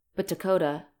 but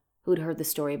Dakota, who'd heard the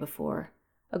story before,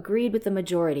 agreed with the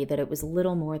majority that it was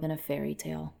little more than a fairy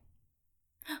tale.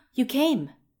 "You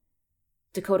came!"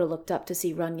 Dakota looked up to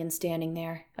see Runyon standing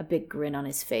there, a big grin on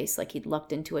his face like he'd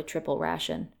lucked into a triple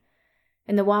ration.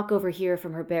 In the walk over here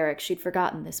from her barracks, she'd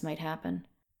forgotten this might happen.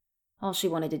 All she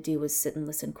wanted to do was sit and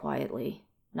listen quietly,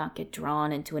 not get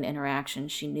drawn into an interaction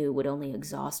she knew would only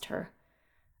exhaust her.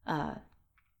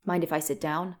 Mind if I sit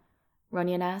down?"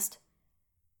 Runyon asked.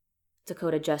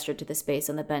 Dakota gestured to the space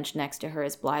on the bench next to her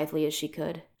as blithely as she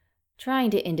could, trying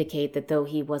to indicate that though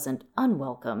he wasn't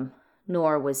unwelcome,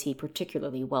 nor was he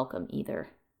particularly welcome either.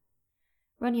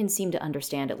 Runyon seemed to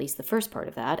understand at least the first part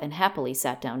of that, and happily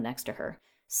sat down next to her,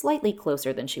 slightly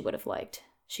closer than she would have liked.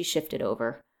 She shifted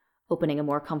over, opening a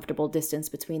more comfortable distance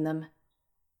between them.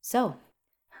 "So,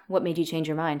 what made you change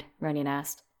your mind?" Runyon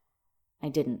asked. "I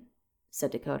didn't,"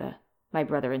 said Dakota. "My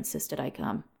brother insisted I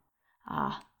come."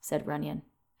 "Ah," said Runyon.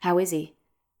 "How is he?"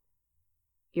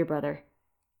 "Your brother."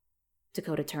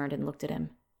 Dakota turned and looked at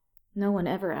him. No one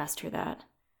ever asked her that.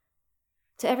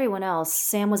 To everyone else,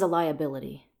 Sam was a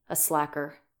liability, a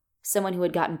slacker, someone who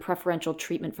had gotten preferential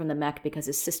treatment from the mech because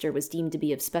his sister was deemed to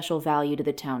be of special value to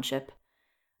the township.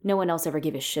 No one else ever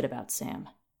gave a shit about Sam.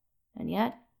 And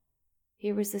yet,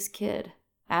 here was this kid,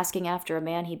 asking after a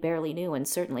man he barely knew and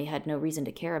certainly had no reason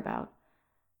to care about.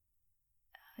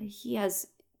 "He has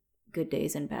good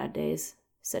days and bad days,"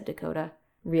 said Dakota,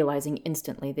 realizing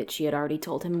instantly that she had already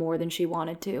told him more than she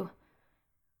wanted to.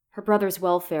 Her brother's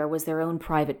welfare was their own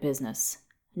private business,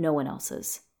 no one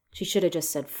else's. She should have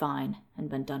just said fine and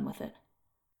been done with it.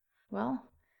 "Well,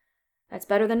 that's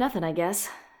better than nothing, I guess,"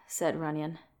 said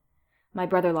Runyon. "My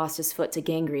brother lost his foot to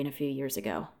gangrene a few years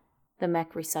ago. The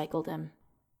mech recycled him."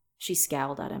 She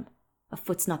scowled at him. A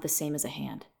foot's not the same as a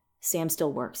hand. Sam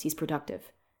still works, he's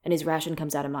productive, and his ration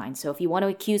comes out of mine, so if you want to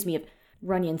accuse me of...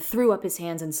 Runyon threw up his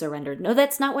hands and surrendered. No,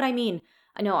 that's not what I mean.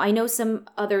 I know some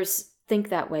others think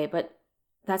that way, but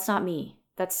that's not me.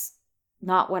 That's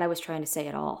not what I was trying to say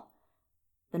at all.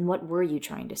 Then what were you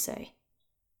trying to say?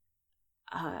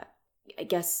 I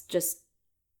guess just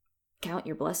count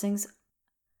your blessings?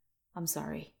 I'm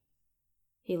sorry.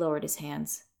 He lowered his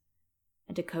hands,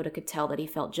 and Dakota could tell that he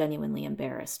felt genuinely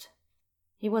embarrassed.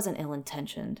 He wasn't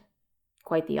ill-intentioned.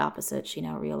 Quite the opposite, she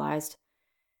now realized.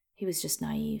 He was just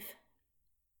naive.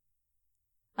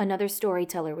 Another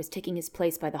storyteller was taking his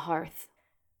place by the hearth.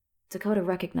 Dakota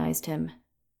recognized him.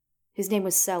 His name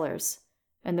was Sellers,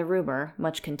 and the rumor,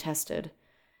 much contested,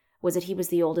 was that he was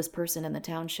the oldest person in the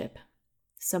township.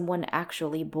 Someone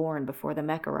actually born before the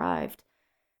mech arrived,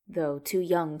 though too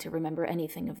young to remember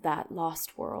anything of that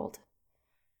lost world.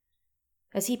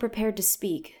 As he prepared to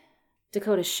speak,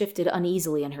 Dakota shifted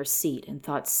uneasily in her seat and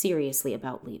thought seriously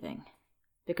about leaving,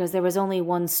 because there was only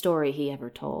one story he ever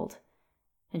told,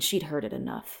 and she'd heard it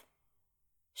enough.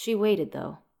 She waited,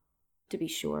 though, to be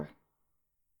sure.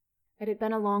 It had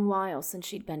been a long while since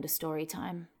she'd been to story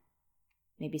time.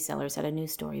 Maybe Sellers had a new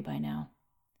story by now.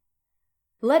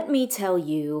 "Let me tell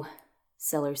you,"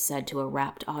 Sellers said to a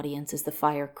rapt audience as the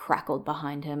fire crackled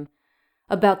behind him,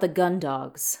 "about the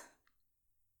Gundogs."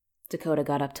 Dakota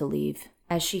got up to leave.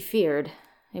 As she feared,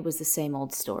 it was the same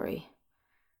old story.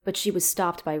 But she was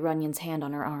stopped by Runyon's hand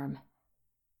on her arm.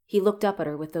 He looked up at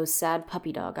her with those sad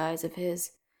puppy dog eyes of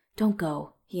his. "Don't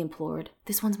go," he implored.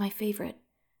 "This one's my favorite."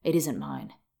 "It isn't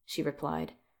mine," she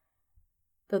replied.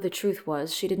 Though the truth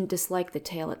was, she didn't dislike the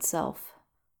tale itself,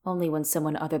 only when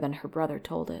someone other than her brother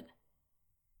told it.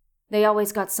 They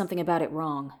always got something about it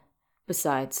wrong.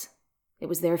 Besides, it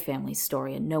was their family's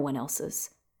story and no one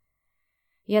else's.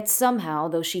 Yet somehow,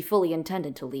 though she fully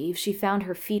intended to leave, she found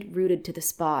her feet rooted to the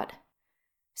spot.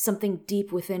 Something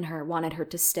deep within her wanted her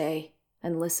to stay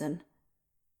and listen.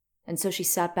 And so she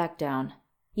sat back down,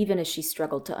 even as she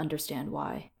struggled to understand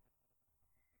why.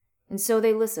 And so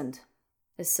they listened,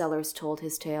 as Sellers told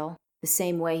his tale, the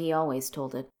same way he always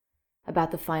told it,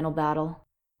 about the final battle,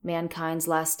 mankind's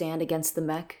last stand against the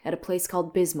mech at a place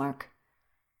called Bismarck.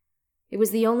 It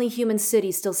was the only human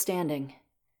city still standing,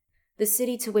 the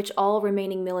city to which all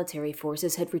remaining military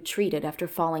forces had retreated after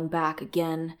falling back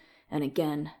again and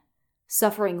again,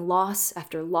 suffering loss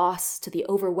after loss to the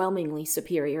overwhelmingly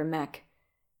superior mech.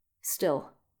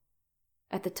 Still,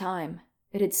 at the time,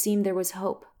 it had seemed there was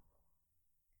hope.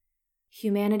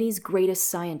 Humanity's greatest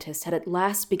scientist had at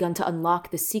last begun to unlock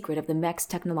the secret of the mech's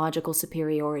technological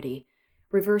superiority,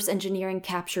 reverse engineering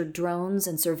captured drones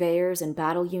and surveyors and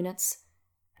battle units,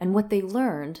 and what they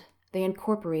learned, they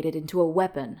incorporated into a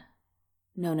weapon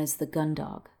known as the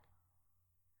Gundog.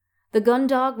 The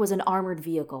Gundog was an armored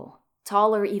vehicle,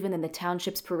 taller even than the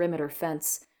township's perimeter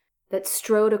fence, that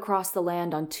strode across the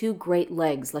land on two great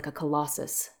legs like a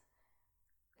colossus.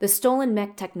 The stolen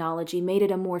mech technology made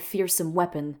it a more fearsome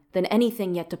weapon than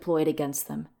anything yet deployed against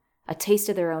them, a taste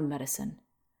of their own medicine.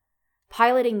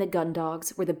 Piloting the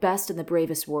Gundogs were the best and the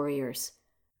bravest warriors,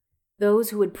 those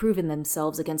who had proven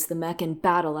themselves against the mech in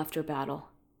battle after battle.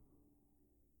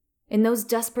 In those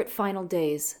desperate final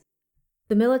days,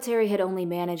 the military had only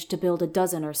managed to build a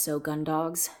dozen or so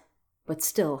Gundogs, but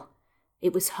still,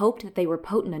 it was hoped that they were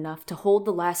potent enough to hold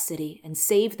the last city and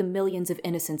save the millions of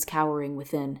innocents cowering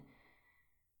within.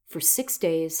 For 6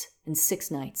 days and 6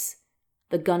 nights,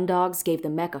 the Gundogs gave the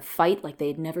mech a fight like they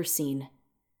had never seen.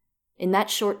 In that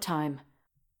short time,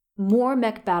 more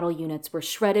mech battle units were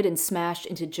shredded and smashed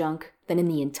into junk than in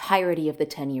the entirety of the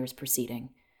 10 years preceding.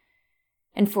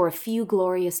 And for a few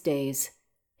glorious days,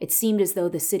 it seemed as though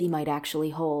the city might actually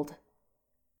hold.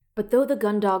 But though the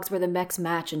Gundogs were the mech's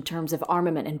match in terms of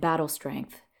armament and battle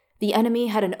strength, the enemy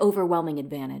had an overwhelming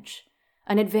advantage.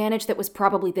 An advantage that was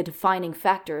probably the defining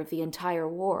factor of the entire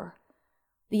war.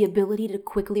 The ability to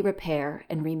quickly repair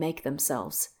and remake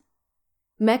themselves.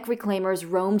 Mech reclaimers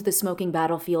roamed the smoking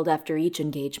battlefield after each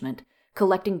engagement,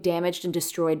 collecting damaged and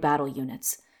destroyed battle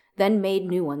units, then made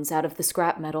new ones out of the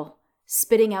scrap metal,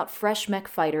 spitting out fresh mech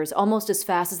fighters almost as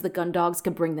fast as the Gundogs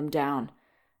could bring them down.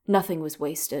 Nothing was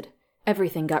wasted.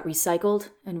 Everything got recycled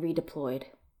and redeployed.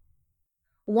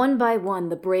 One by one,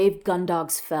 the brave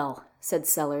Gundogs fell, said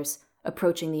Sellers,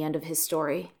 approaching the end of his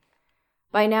story.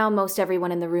 By now, most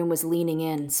everyone in the room was leaning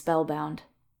in, spellbound.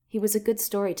 He was a good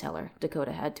storyteller,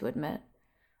 Dakota had to admit.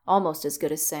 Almost as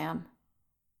good as Sam.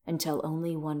 Until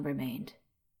only one remained.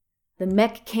 The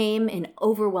mech came in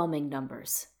overwhelming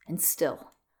numbers, and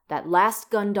still, that last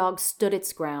Gundog stood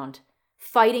its ground,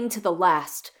 fighting to the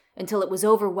last, until it was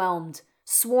overwhelmed,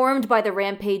 swarmed by the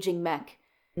rampaging mech,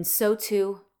 and so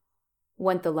too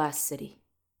went the last city.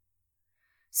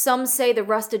 Some say the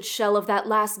rusted shell of that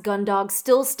last Gundog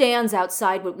still stands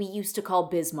outside what we used to call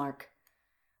Bismarck.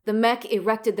 The Mech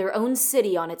erected their own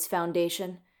city on its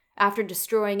foundation after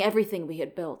destroying everything we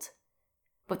had built.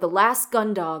 But the last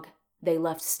Gundog they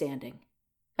left standing.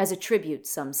 As a tribute,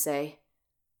 some say.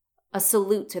 A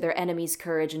salute to their enemies'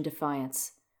 courage and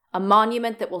defiance. A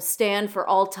monument that will stand for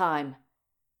all time.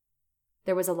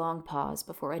 There was a long pause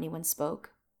before anyone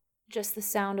spoke. Just the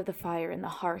sound of the fire in the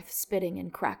hearth spitting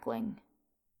and crackling.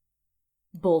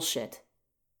 Bullshit.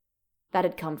 That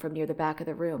had come from near the back of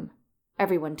the room.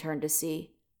 Everyone turned to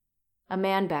see. A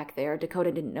man back there,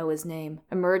 Dakota didn't know his name,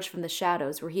 emerged from the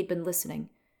shadows where he'd been listening.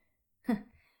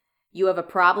 You have a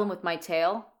problem with my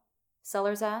tale?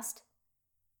 Sellers asked.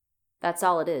 That's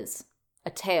all it is. A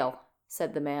tale,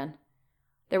 said the man.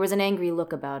 There was an angry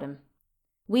look about him.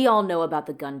 We all know about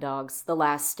the Gundogs, the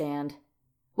last stand.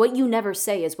 What you never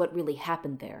say is what really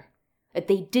happened there. That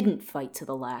they didn't fight to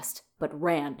the last, but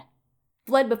ran.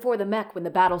 Fled before the Mech when the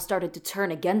battle started to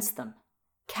turn against them.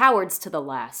 Cowards to the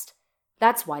last.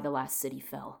 That's why the last city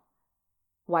fell.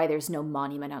 Why there's no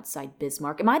monument outside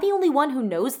Bismarck. Am I the only one who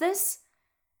knows this?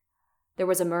 There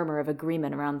was a murmur of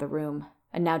agreement around the room,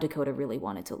 and now Dakota really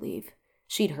wanted to leave.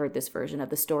 She'd heard this version of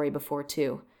the story before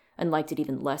too, and liked it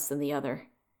even less than the other.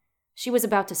 She was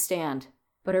about to stand,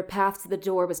 but her path to the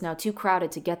door was now too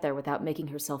crowded to get there without making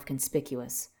herself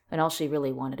conspicuous, and all she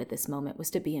really wanted at this moment was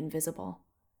to be invisible.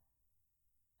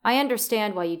 I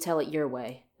understand why you tell it your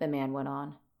way, the man went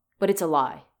on, but it's a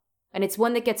lie, and it's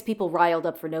one that gets people riled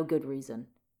up for no good reason.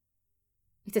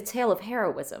 It's a tale of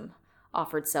heroism,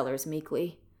 offered Sellers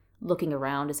meekly, looking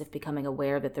around as if becoming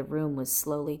aware that the room was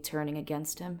slowly turning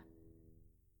against him.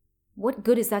 What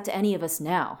good is that to any of us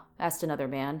now? Asked another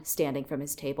man, standing from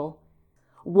his table.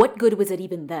 What good was it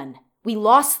even then? We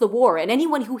lost the war, and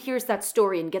anyone who hears that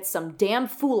story and gets some damn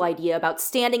fool idea about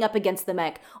standing up against the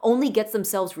Mech only gets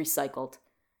themselves recycled.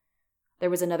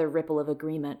 There was another ripple of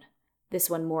agreement, this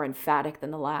one more emphatic than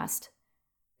the last.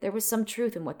 There was some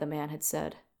truth in what the man had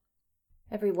said.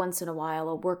 Every once in a while,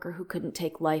 a worker who couldn't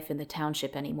take life in the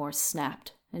township anymore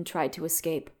snapped and tried to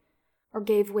escape, or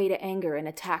gave way to anger and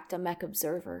attacked a Mech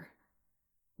observer.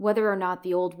 Whether or not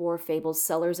the old war fables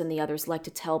Sellers and the others liked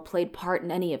to tell played part in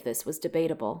any of this was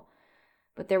debatable,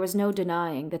 but there was no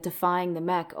denying that defying the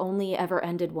Mech only ever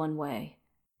ended one way,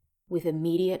 with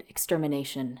immediate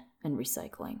extermination and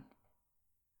recycling.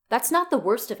 That's not the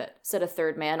worst of it, said a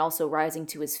third man, also rising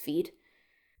to his feet.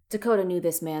 Dakota knew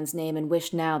this man's name and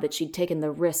wished now that she'd taken the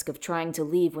risk of trying to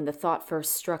leave when the thought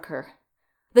first struck her.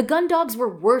 The Gundogs were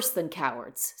worse than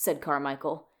cowards, said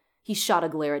Carmichael. He shot a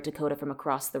glare at Dakota from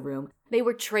across the room. They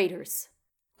were traitors.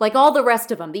 Like all the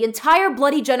rest of them, the entire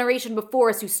bloody generation before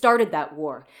us who started that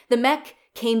war. The Mech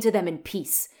came to them in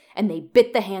peace, and they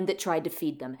bit the hand that tried to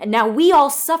feed them. And now we all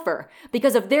suffer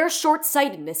because of their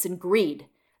short-sightedness and greed.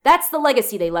 That's the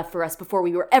legacy they left for us before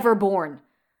we were ever born.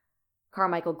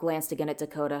 Carmichael glanced again at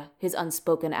Dakota, his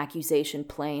unspoken accusation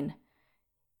plain.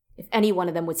 If any one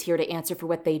of them was here to answer for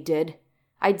what they did,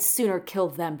 I'd sooner kill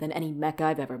them than any Mech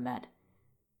I've ever met.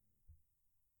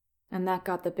 And that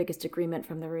got the biggest agreement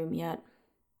from the room yet.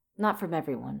 Not from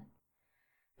everyone,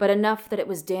 but enough that it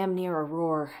was damn near a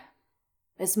roar.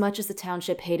 As much as the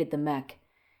township hated the Mech,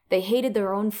 they hated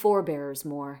their own forebears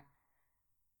more.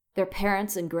 Their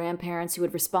parents and grandparents who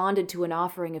had responded to an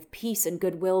offering of peace and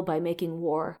goodwill by making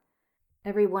war.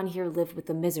 Everyone here lived with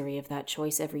the misery of that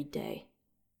choice every day.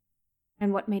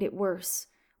 And what made it worse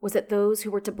was that those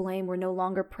who were to blame were no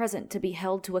longer present to be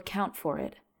held to account for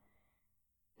it.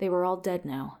 They were all dead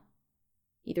now,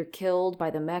 either killed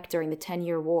by the Mech during the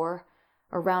 10-year war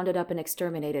or rounded up and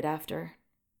exterminated after.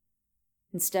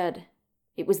 Instead,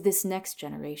 it was this next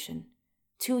generation,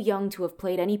 too young to have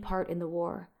played any part in the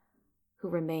war, who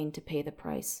remained to pay the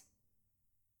price.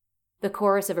 The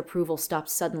chorus of approval stopped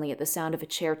suddenly at the sound of a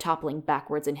chair toppling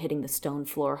backwards and hitting the stone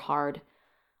floor hard.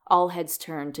 All heads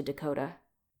turned to Dakota.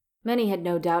 Many had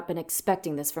no doubt been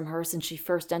expecting this from her since she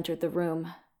first entered the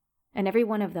room, and every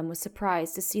one of them was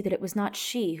surprised to see that it was not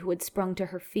she who had sprung to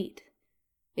her feet.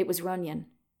 It was Runyon.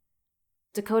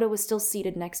 Dakota was still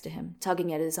seated next to him,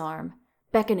 tugging at his arm,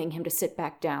 beckoning him to sit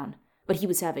back down, but he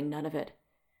was having none of it.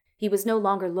 He was no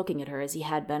longer looking at her as he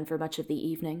had been for much of the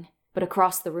evening, but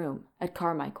across the room, at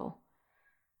Carmichael.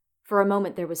 For a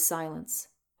moment there was silence,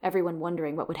 everyone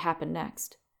wondering what would happen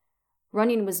next.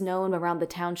 Runyon was known around the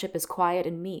township as quiet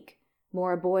and meek,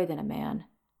 more a boy than a man.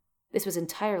 This was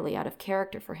entirely out of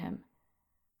character for him.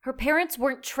 Her parents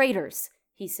weren't traitors,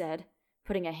 he said,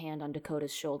 putting a hand on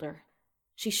Dakota's shoulder.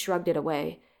 She shrugged it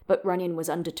away, but Runyon was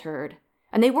undeterred.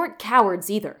 And they weren't cowards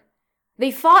either.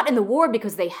 They fought in the war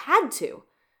because they had to.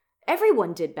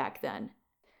 Everyone did back then.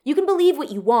 You can believe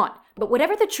what you want, but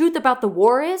whatever the truth about the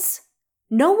war is,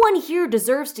 no one here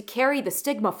deserves to carry the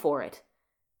stigma for it.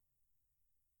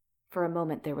 For a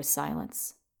moment there was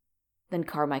silence. Then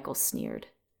Carmichael sneered.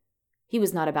 He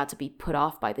was not about to be put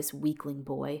off by this weakling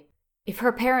boy. If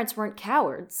her parents weren't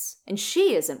cowards, and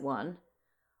she isn't one,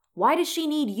 why does she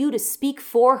need you to speak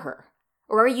for her?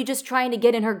 Or are you just trying to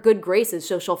get in her good graces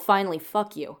so she'll finally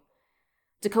fuck you?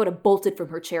 Dakota bolted from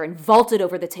her chair and vaulted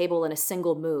over the table in a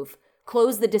single move,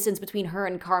 closed the distance between her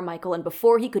and Carmichael, and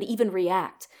before he could even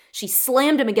react, she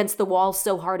slammed him against the wall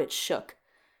so hard it shook.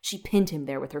 She pinned him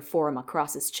there with her forearm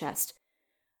across his chest.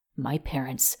 "My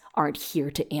parents aren't here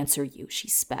to answer you," she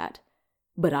spat.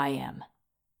 "But I am.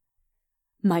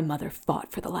 My mother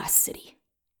fought for the last city.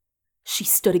 She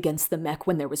stood against the mech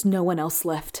when there was no one else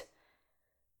left.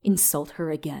 Insult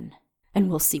her again, and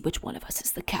we'll see which one of us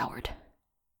is the coward."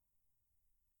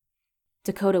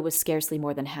 Dakota was scarcely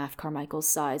more than half Carmichael's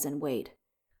size and weight,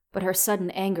 but her sudden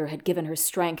anger had given her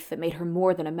strength that made her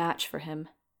more than a match for him.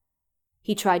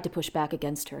 He tried to push back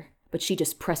against her, but she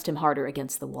just pressed him harder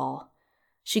against the wall.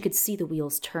 She could see the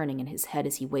wheels turning in his head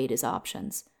as he weighed his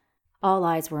options. All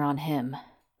eyes were on him,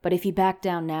 but if he backed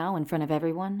down now in front of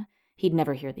everyone, he'd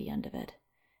never hear the end of it.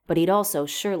 But he'd also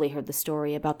surely heard the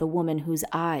story about the woman whose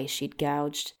eye she'd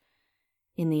gouged.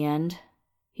 In the end,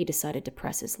 he decided to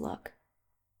press his luck.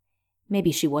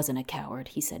 "Maybe she wasn't a coward,"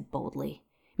 he said boldly.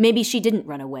 "Maybe she didn't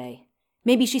run away.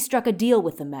 Maybe she struck a deal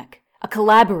with the mech, a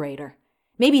collaborator.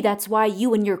 Maybe that's why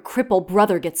you and your cripple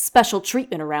brother get special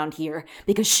treatment around here,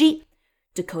 because she—"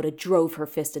 Dakota drove her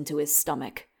fist into his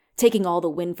stomach, taking all the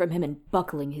wind from him and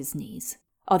buckling his knees.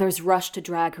 Others rushed to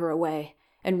drag her away,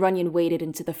 and Runyon waded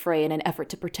into the fray in an effort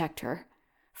to protect her.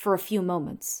 For a few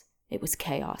moments, it was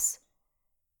chaos.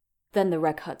 Then the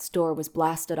rec hut's door was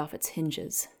blasted off its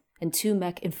hinges, and 2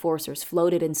 mech enforcers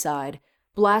floated inside,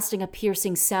 blasting a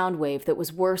piercing sound wave that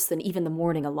was worse than even the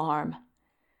morning alarm.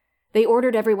 They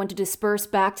ordered everyone to disperse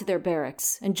back to their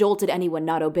barracks and jolted anyone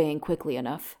not obeying quickly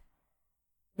enough.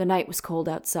 The night was cold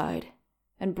outside,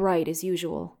 and bright as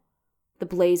usual, the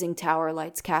blazing tower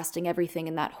lights casting everything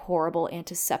in that horrible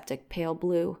antiseptic pale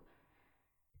blue.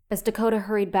 As Dakota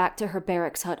hurried back to her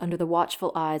barracks hut under the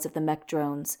watchful eyes of the mech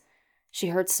drones, she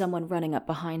heard someone running up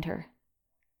behind her.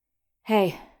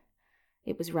 "Hey,"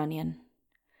 it was Runyon.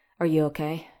 "Are you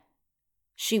okay?"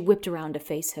 She whipped around to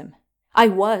face him. "I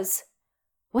was.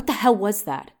 What the hell was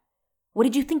that? What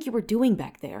did you think you were doing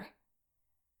back there?"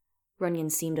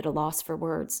 Runyon seemed at a loss for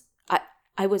words.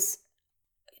 I was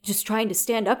just trying to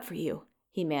stand up for you,"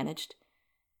 he managed.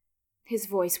 His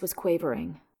voice was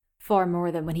quavering, far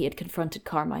more than when he had confronted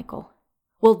Carmichael.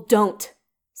 "Well, don't,"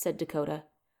 said Dakota.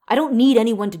 "I don't need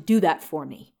anyone to do that for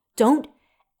me. Don't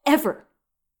ever."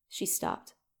 She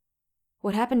stopped.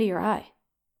 "What happened to your eye?"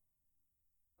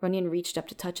 Runyon reached up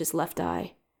to touch his left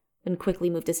eye, then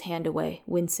quickly moved his hand away,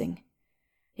 wincing.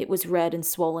 It was red and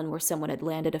swollen where someone had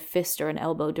landed a fist or an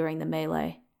elbow during the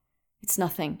melee. "It's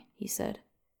nothing," he said.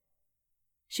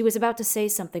 She was about to say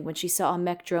something when she saw a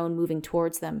mech drone moving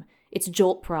towards them, its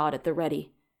jolt prod at the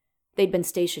ready. They'd been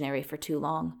stationary for too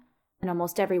long, and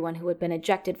almost everyone who had been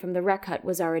ejected from the rec hut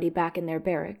was already back in their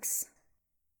barracks.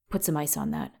 "Put some ice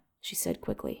on that," she said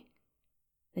quickly.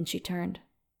 Then she turned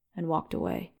and walked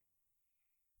away.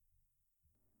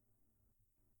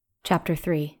 Chapter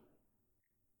 3.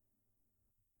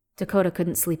 Dakota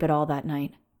couldn't sleep at all that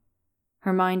night.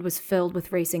 Her mind was filled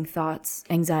with racing thoughts,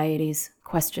 anxieties,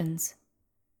 questions.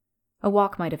 A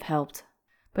walk might have helped,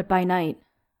 but by night,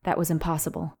 that was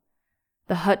impossible.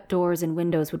 The hut doors and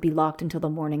windows would be locked until the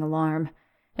morning alarm,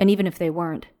 and even if they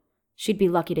weren't, she'd be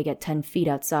lucky to get 10 feet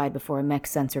outside before a mech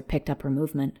sensor picked up her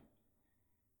movement.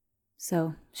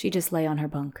 So she just lay on her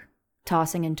bunk,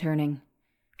 tossing and turning,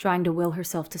 trying to will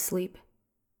herself to sleep.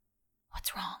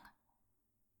 "What's wrong?"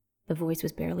 The voice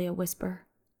was barely a whisper.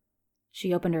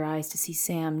 She opened her eyes to see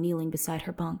Sam kneeling beside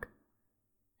her bunk.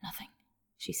 "Nothing,"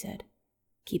 she said,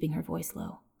 keeping her voice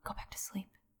low. "Go back to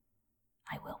sleep.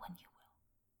 I will when you will."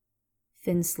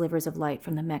 Thin slivers of light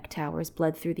from the mech towers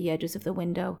bled through the edges of the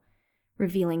window,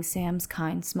 revealing Sam's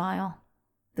kind smile,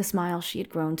 the smile she had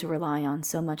grown to rely on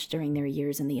so much during their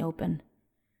years in the open.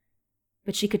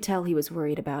 But she could tell he was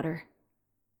worried about her.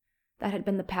 That had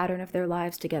been the pattern of their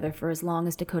lives together for as long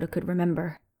as Dakota could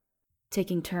remember,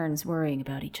 taking turns worrying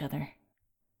about each other.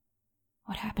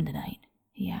 "What happened tonight?"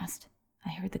 he asked. "I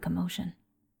heard the commotion."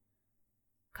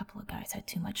 "A couple of guys had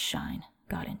too much shine,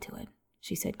 got into it,"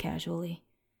 she said casually.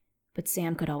 But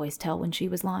Sam could always tell when she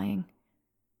was lying.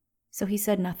 So he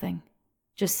said nothing,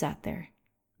 just sat there,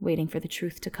 waiting for the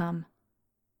truth to come.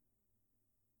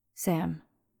 "Sam,"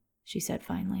 she said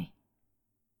finally.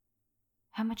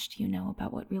 How much do you know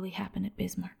about what really happened at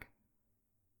Bismarck?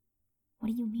 What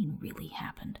do you mean, really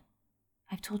happened?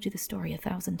 I've told you the story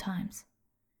 1,000 times.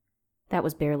 That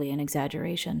was barely an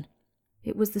exaggeration.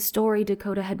 It was the story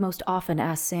Dakota had most often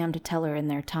asked Sam to tell her in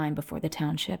their time before the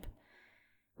township,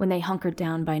 when they hunkered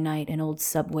down by night in old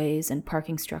subways and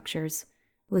parking structures,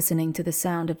 listening to the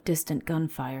sound of distant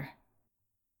gunfire.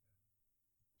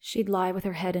 She'd lie with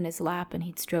her head in his lap and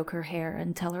he'd stroke her hair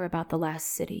and tell her about the last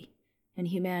city and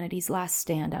humanity's last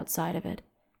stand outside of it,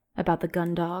 about the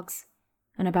Gundogs,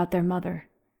 and about their mother,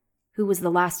 who was the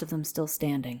last of them still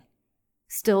standing,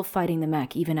 still fighting the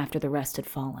mech even after the rest had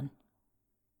fallen.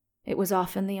 It was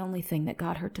often the only thing that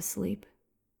got her to sleep.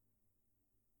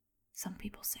 Some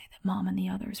people say that Mom and the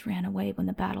others ran away when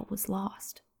the battle was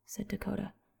lost, said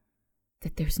Dakota.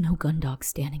 That there's no Gundog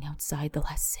standing outside the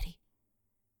last city.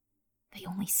 They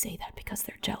only say that because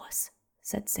they're jealous,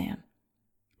 said Sam.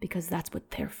 Because that's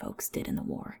what their folks did in the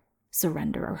war.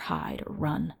 Surrender or hide or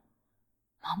run.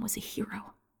 Mom was a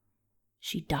hero.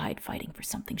 She died fighting for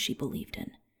something she believed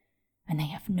in. And they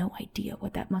have no idea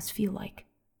what that must feel like.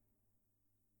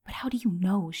 But how do you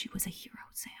know she was a hero,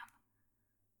 Sam?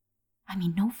 I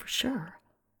mean, know for sure.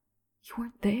 You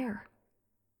weren't there.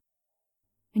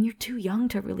 And you're too young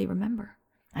to really remember.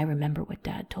 I remember what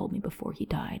Dad told me before he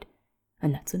died,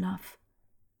 and that's enough.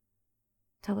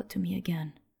 Tell it to me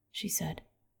again, she said.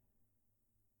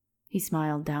 He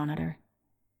smiled down at her,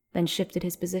 then shifted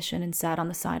his position and sat on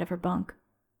the side of her bunk.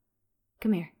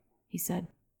 Come here, he said.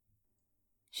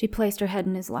 She placed her head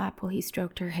in his lap while he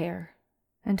stroked her hair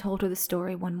and told her the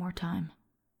story one more time.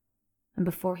 And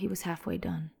before he was halfway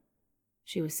done,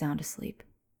 she was sound asleep.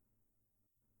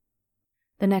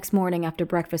 The next morning after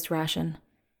breakfast ration,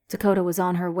 Dakota was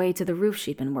on her way to the roof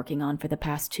she'd been working on for the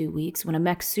past 2 weeks when a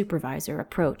mech supervisor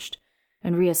approached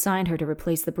and reassigned her to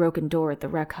replace the broken door at the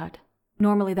rec hut.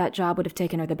 Normally that job would have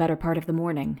taken her the better part of the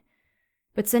morning,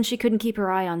 but since she couldn't keep her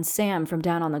eye on Sam from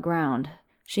down on the ground,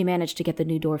 she managed to get the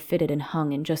new door fitted and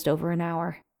hung in just over an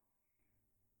hour.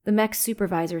 The mech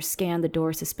supervisor scanned the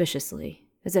door suspiciously,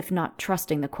 as if not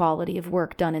trusting the quality of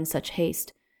work done in such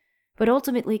haste, but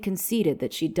ultimately conceded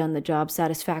that she'd done the job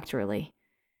satisfactorily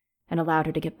and allowed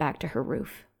her to get back to her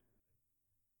roof.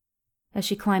 As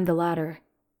she climbed the ladder,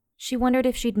 she wondered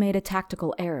if she'd made a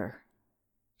tactical error.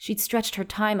 She'd stretched her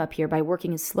time up here by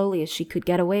working as slowly as she could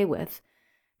get away with,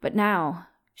 but now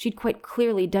she'd quite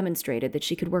clearly demonstrated that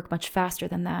she could work much faster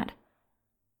than that.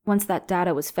 Once that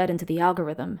data was fed into the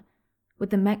algorithm, would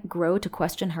the mech grow to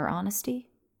question her honesty?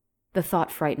 The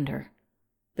thought frightened her.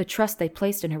 The trust they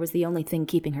placed in her was the only thing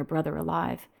keeping her brother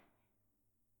alive.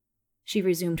 She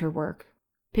resumed her work,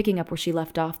 picking up where she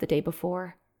left off the day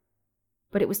before.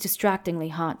 But it was distractingly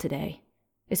hot today,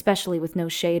 especially with no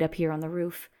shade up here on the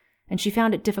roof, and she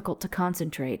found it difficult to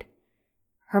concentrate.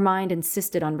 Her mind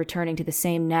insisted on returning to the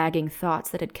same nagging thoughts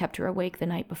that had kept her awake the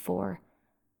night before.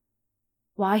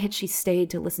 Why had she stayed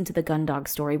to listen to the Gundog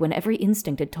story when every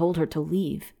instinct had told her to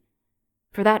leave?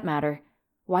 For that matter,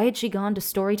 why had she gone to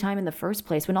story time in the first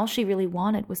place when all she really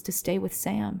wanted was to stay with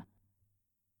Sam?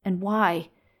 And why?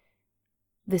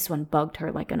 This one bugged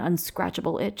her like an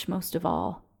unscratchable itch most of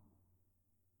all.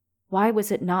 Why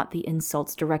was it not the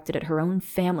insults directed at her own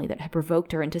family that had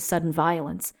provoked her into sudden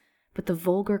violence, but the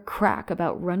vulgar crack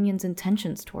about Runyon's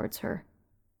intentions towards her?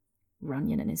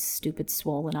 Runyon and his stupid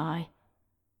swollen eye.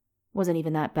 Wasn't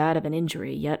even that bad of an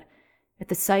injury, yet at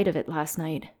the sight of it last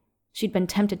night, she'd been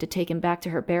tempted to take him back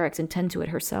to her barracks and tend to it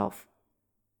herself.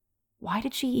 Why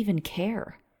did she even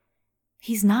care?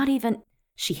 He's not even...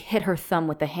 She hit her thumb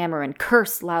with the hammer and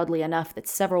cursed loudly enough that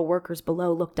several workers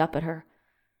below looked up at her.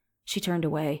 She turned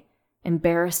away,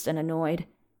 embarrassed and annoyed,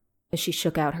 as she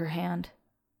shook out her hand.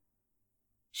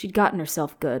 She'd gotten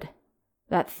herself good.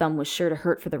 That thumb was sure to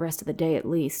hurt for the rest of the day at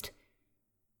least.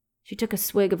 She took a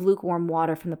swig of lukewarm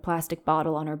water from the plastic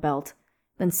bottle on her belt,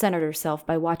 then centered herself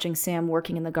by watching Sam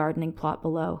working in the gardening plot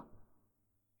below.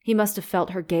 He must have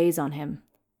felt her gaze on him,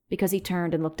 because he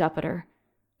turned and looked up at her,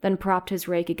 then propped his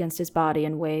rake against his body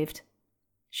and waved.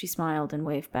 She smiled and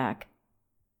waved back.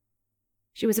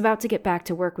 She was about to get back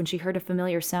to work when she heard a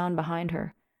familiar sound behind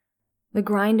her, the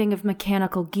grinding of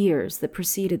mechanical gears that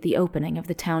preceded the opening of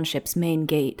the township's main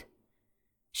gate.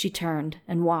 She turned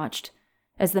and watched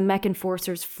as the mech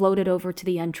enforcers floated over to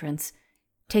the entrance,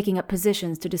 taking up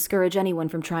positions to discourage anyone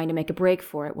from trying to make a break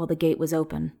for it while the gate was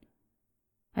open.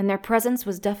 And their presence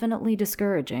was definitely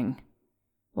discouraging.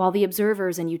 While the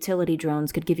observers and utility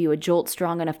drones could give you a jolt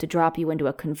strong enough to drop you into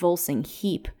a convulsing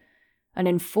heap, an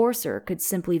enforcer could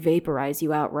simply vaporize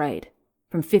you outright,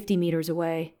 from 50 meters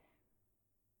away.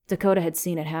 Dakota had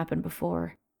seen it happen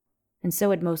before, and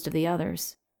so had most of the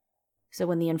others. So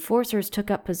when the enforcers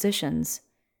took up positions,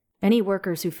 Any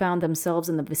workers who found themselves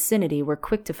in the vicinity were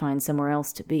quick to find somewhere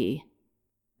else to be.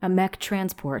 A mech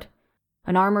transport,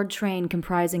 an armored train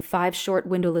comprising 5 short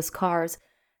windowless cars,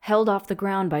 held off the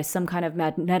ground by some kind of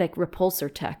magnetic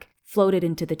repulsor tech, floated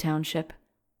into the township,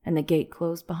 and the gate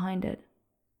closed behind it.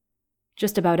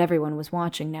 Just about everyone was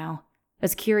watching now,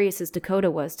 as curious as Dakota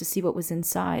was to see what was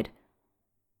inside.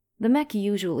 The mech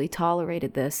usually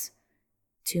tolerated this.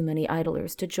 Too many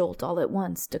idlers to jolt all at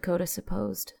once, Dakota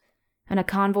supposed, and a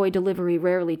convoy delivery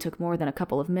rarely took more than a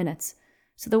couple of minutes,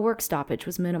 so the work stoppage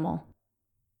was minimal.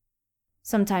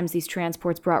 Sometimes these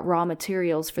transports brought raw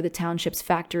materials for the township's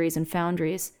factories and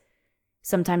foundries.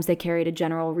 Sometimes they carried a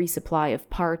general resupply of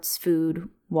parts, food,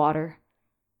 water.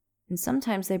 And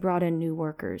sometimes they brought in new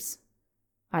workers,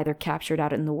 either captured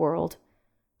out in the world,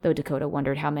 though Dakota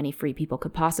wondered how many free people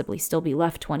could possibly still be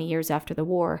left 20 years after the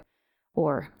war,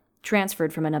 or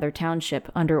transferred from another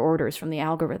township under orders from the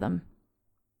algorithm.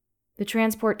 The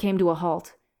transport came to a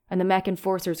halt, and the mech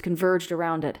enforcers converged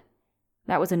around it.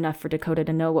 That was enough for Dakota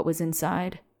to know what was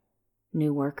inside.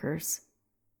 New workers.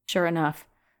 Sure enough,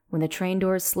 when the train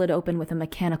doors slid open with a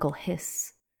mechanical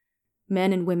hiss,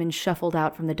 men and women shuffled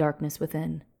out from the darkness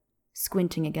within,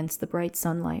 squinting against the bright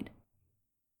sunlight.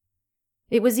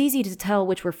 It was easy to tell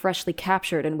which were freshly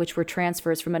captured and which were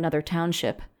transfers from another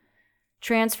township.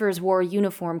 Transfers wore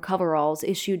uniform coveralls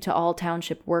issued to all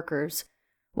township workers,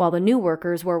 while the new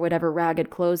workers wore whatever ragged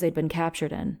clothes they'd been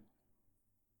captured in.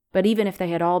 But even if they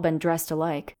had all been dressed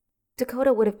alike,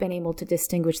 Dakota would have been able to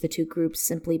distinguish the two groups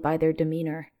simply by their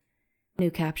demeanor. New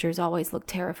captures always looked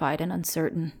terrified and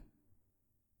uncertain.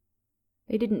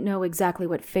 They didn't know exactly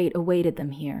what fate awaited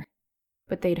them here,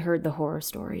 but they'd heard the horror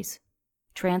stories.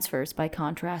 Transfers, by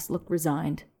contrast, looked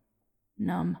resigned,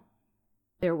 numb,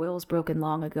 their wills broken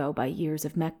long ago by years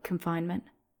of mech confinement.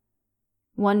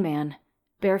 One man,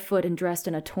 barefoot and dressed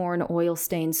in a torn,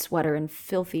 oil-stained sweater and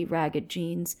filthy, ragged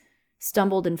jeans,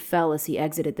 stumbled and fell as he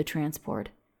exited the transport.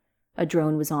 A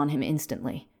drone was on him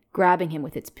instantly, grabbing him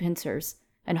with its pincers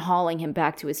and hauling him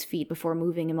back to his feet before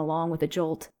moving him along with a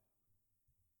jolt.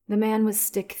 The man was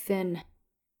stick-thin,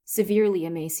 severely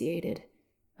emaciated,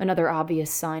 another obvious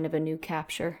sign of a new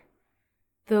capture.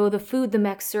 Though the food the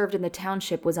mech served in the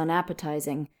township was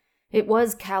unappetizing, it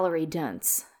was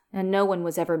calorie-dense, and no one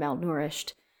was ever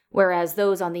malnourished, whereas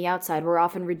those on the outside were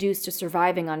often reduced to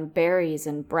surviving on berries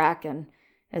and bracken,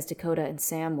 as Dakota and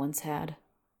Sam once had.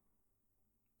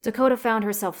 Dakota found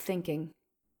herself thinking,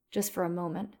 just for a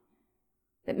moment,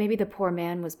 that maybe the poor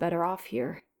man was better off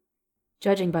here.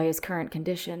 Judging by his current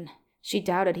condition, she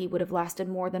doubted he would have lasted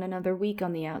more than another week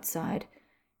on the outside,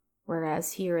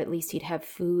 whereas here at least he'd have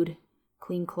food,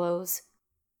 clean clothes.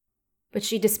 But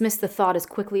she dismissed the thought as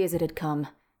quickly as it had come,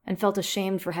 and felt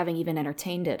ashamed for having even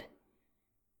entertained it.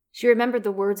 She remembered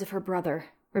the words of her brother,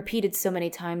 repeated so many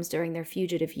times during their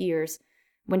fugitive years,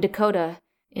 when Dakota,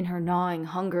 in her gnawing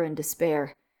hunger and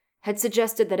despair, had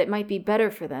suggested that it might be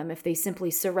better for them if they simply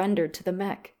surrendered to the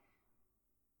mech.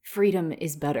 "Freedom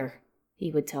is better,"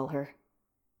 he would tell her.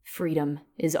 "Freedom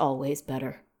is always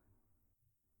better."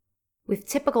 With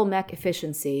typical mech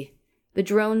efficiency, the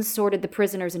drones sorted the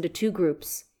prisoners into 2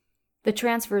 groups. The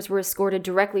transfers were escorted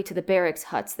directly to the barracks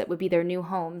huts that would be their new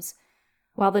homes,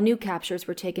 while the new captures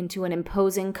were taken to an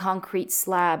imposing concrete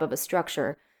slab of a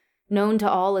structure known to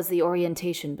all as the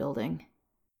Orientation Building.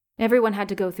 Everyone had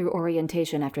to go through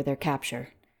orientation after their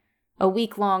capture, a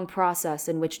week-long process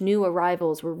in which new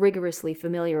arrivals were rigorously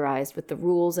familiarized with the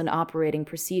rules and operating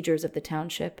procedures of the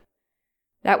township.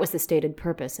 That was the stated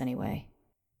purpose, anyway.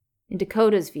 In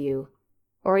Dakota's view,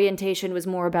 orientation was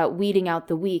more about weeding out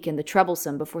the weak and the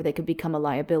troublesome before they could become a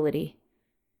liability.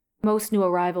 Most new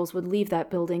arrivals would leave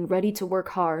that building ready to work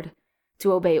hard,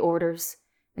 to obey orders,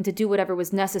 and to do whatever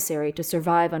was necessary to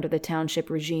survive under the township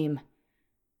regime.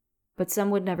 But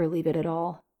some would never leave it at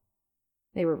all.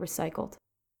 They were recycled.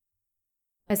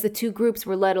 As the 2 groups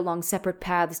were led along separate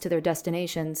paths to their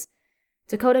destinations,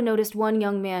 Dakota noticed one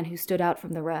young man who stood out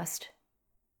from the rest.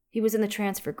 He was in the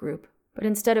transfer group, but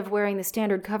instead of wearing the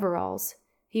standard coveralls,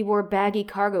 he wore baggy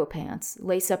cargo pants,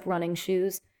 lace-up running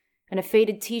shoes, and a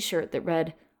faded t-shirt that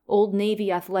read, "Old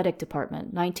Navy Athletic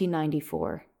Department,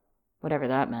 1994. Whatever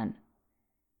that meant.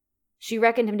 She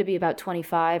reckoned him to be about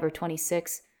 25 or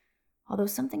 26, although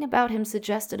something about him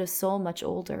suggested a soul much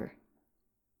older.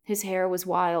 His hair was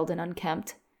wild and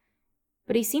unkempt,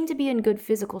 but he seemed to be in good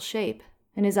physical shape,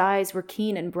 and his eyes were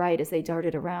keen and bright as they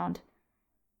darted around.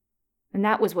 And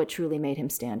that was what truly made him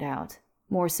stand out,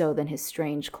 more so than his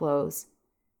strange clothes.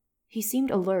 He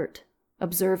seemed alert,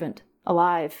 observant,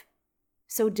 alive,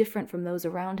 so different from those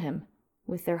around him,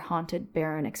 with their haunted,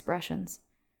 barren expressions.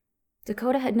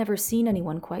 Dakota had never seen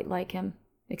anyone quite like him,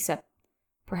 except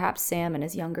Perhaps Sam in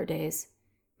his younger days,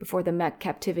 before the mech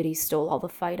captivity stole all the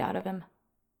fight out of him.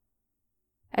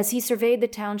 As he surveyed the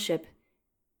township,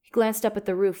 he glanced up at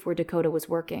the roof where Dakota was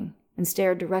working and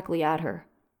stared directly at her.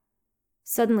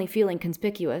 Suddenly feeling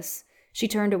conspicuous, she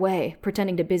turned away,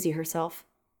 pretending to busy herself.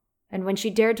 And when she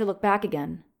dared to look back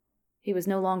again, he was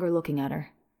no longer looking at her.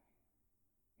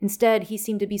 Instead, he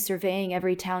seemed to be surveying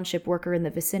every township worker in the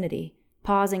vicinity,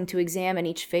 pausing to examine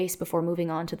each face before moving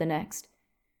on to the next.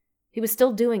 He was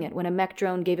still doing it when a mech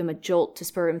drone gave him a jolt to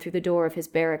spur him through the door of his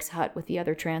barracks hut with the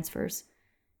other transfers.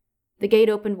 The gate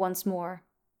opened once more,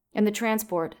 and the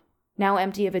transport, now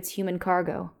empty of its human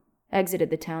cargo, exited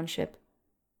the township.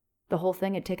 The whole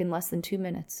thing had taken less than 2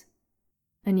 minutes.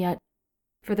 And yet,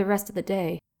 for the rest of the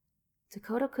day,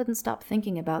 Dakota couldn't stop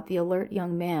thinking about the alert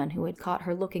young man who had caught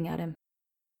her looking at him.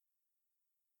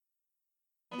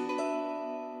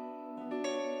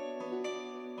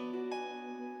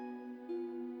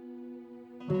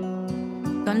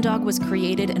 Gundog was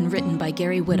created and written by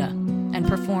Gary Whitta and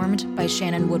performed by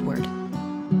Shannon Woodward.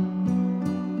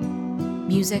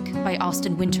 Music by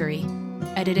Austin Wintory,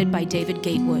 edited by David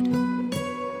Gatewood.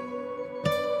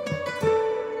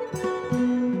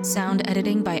 Sound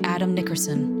editing by Adam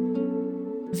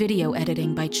Nickerson. Video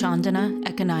editing by Chandana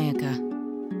Ekanayaka.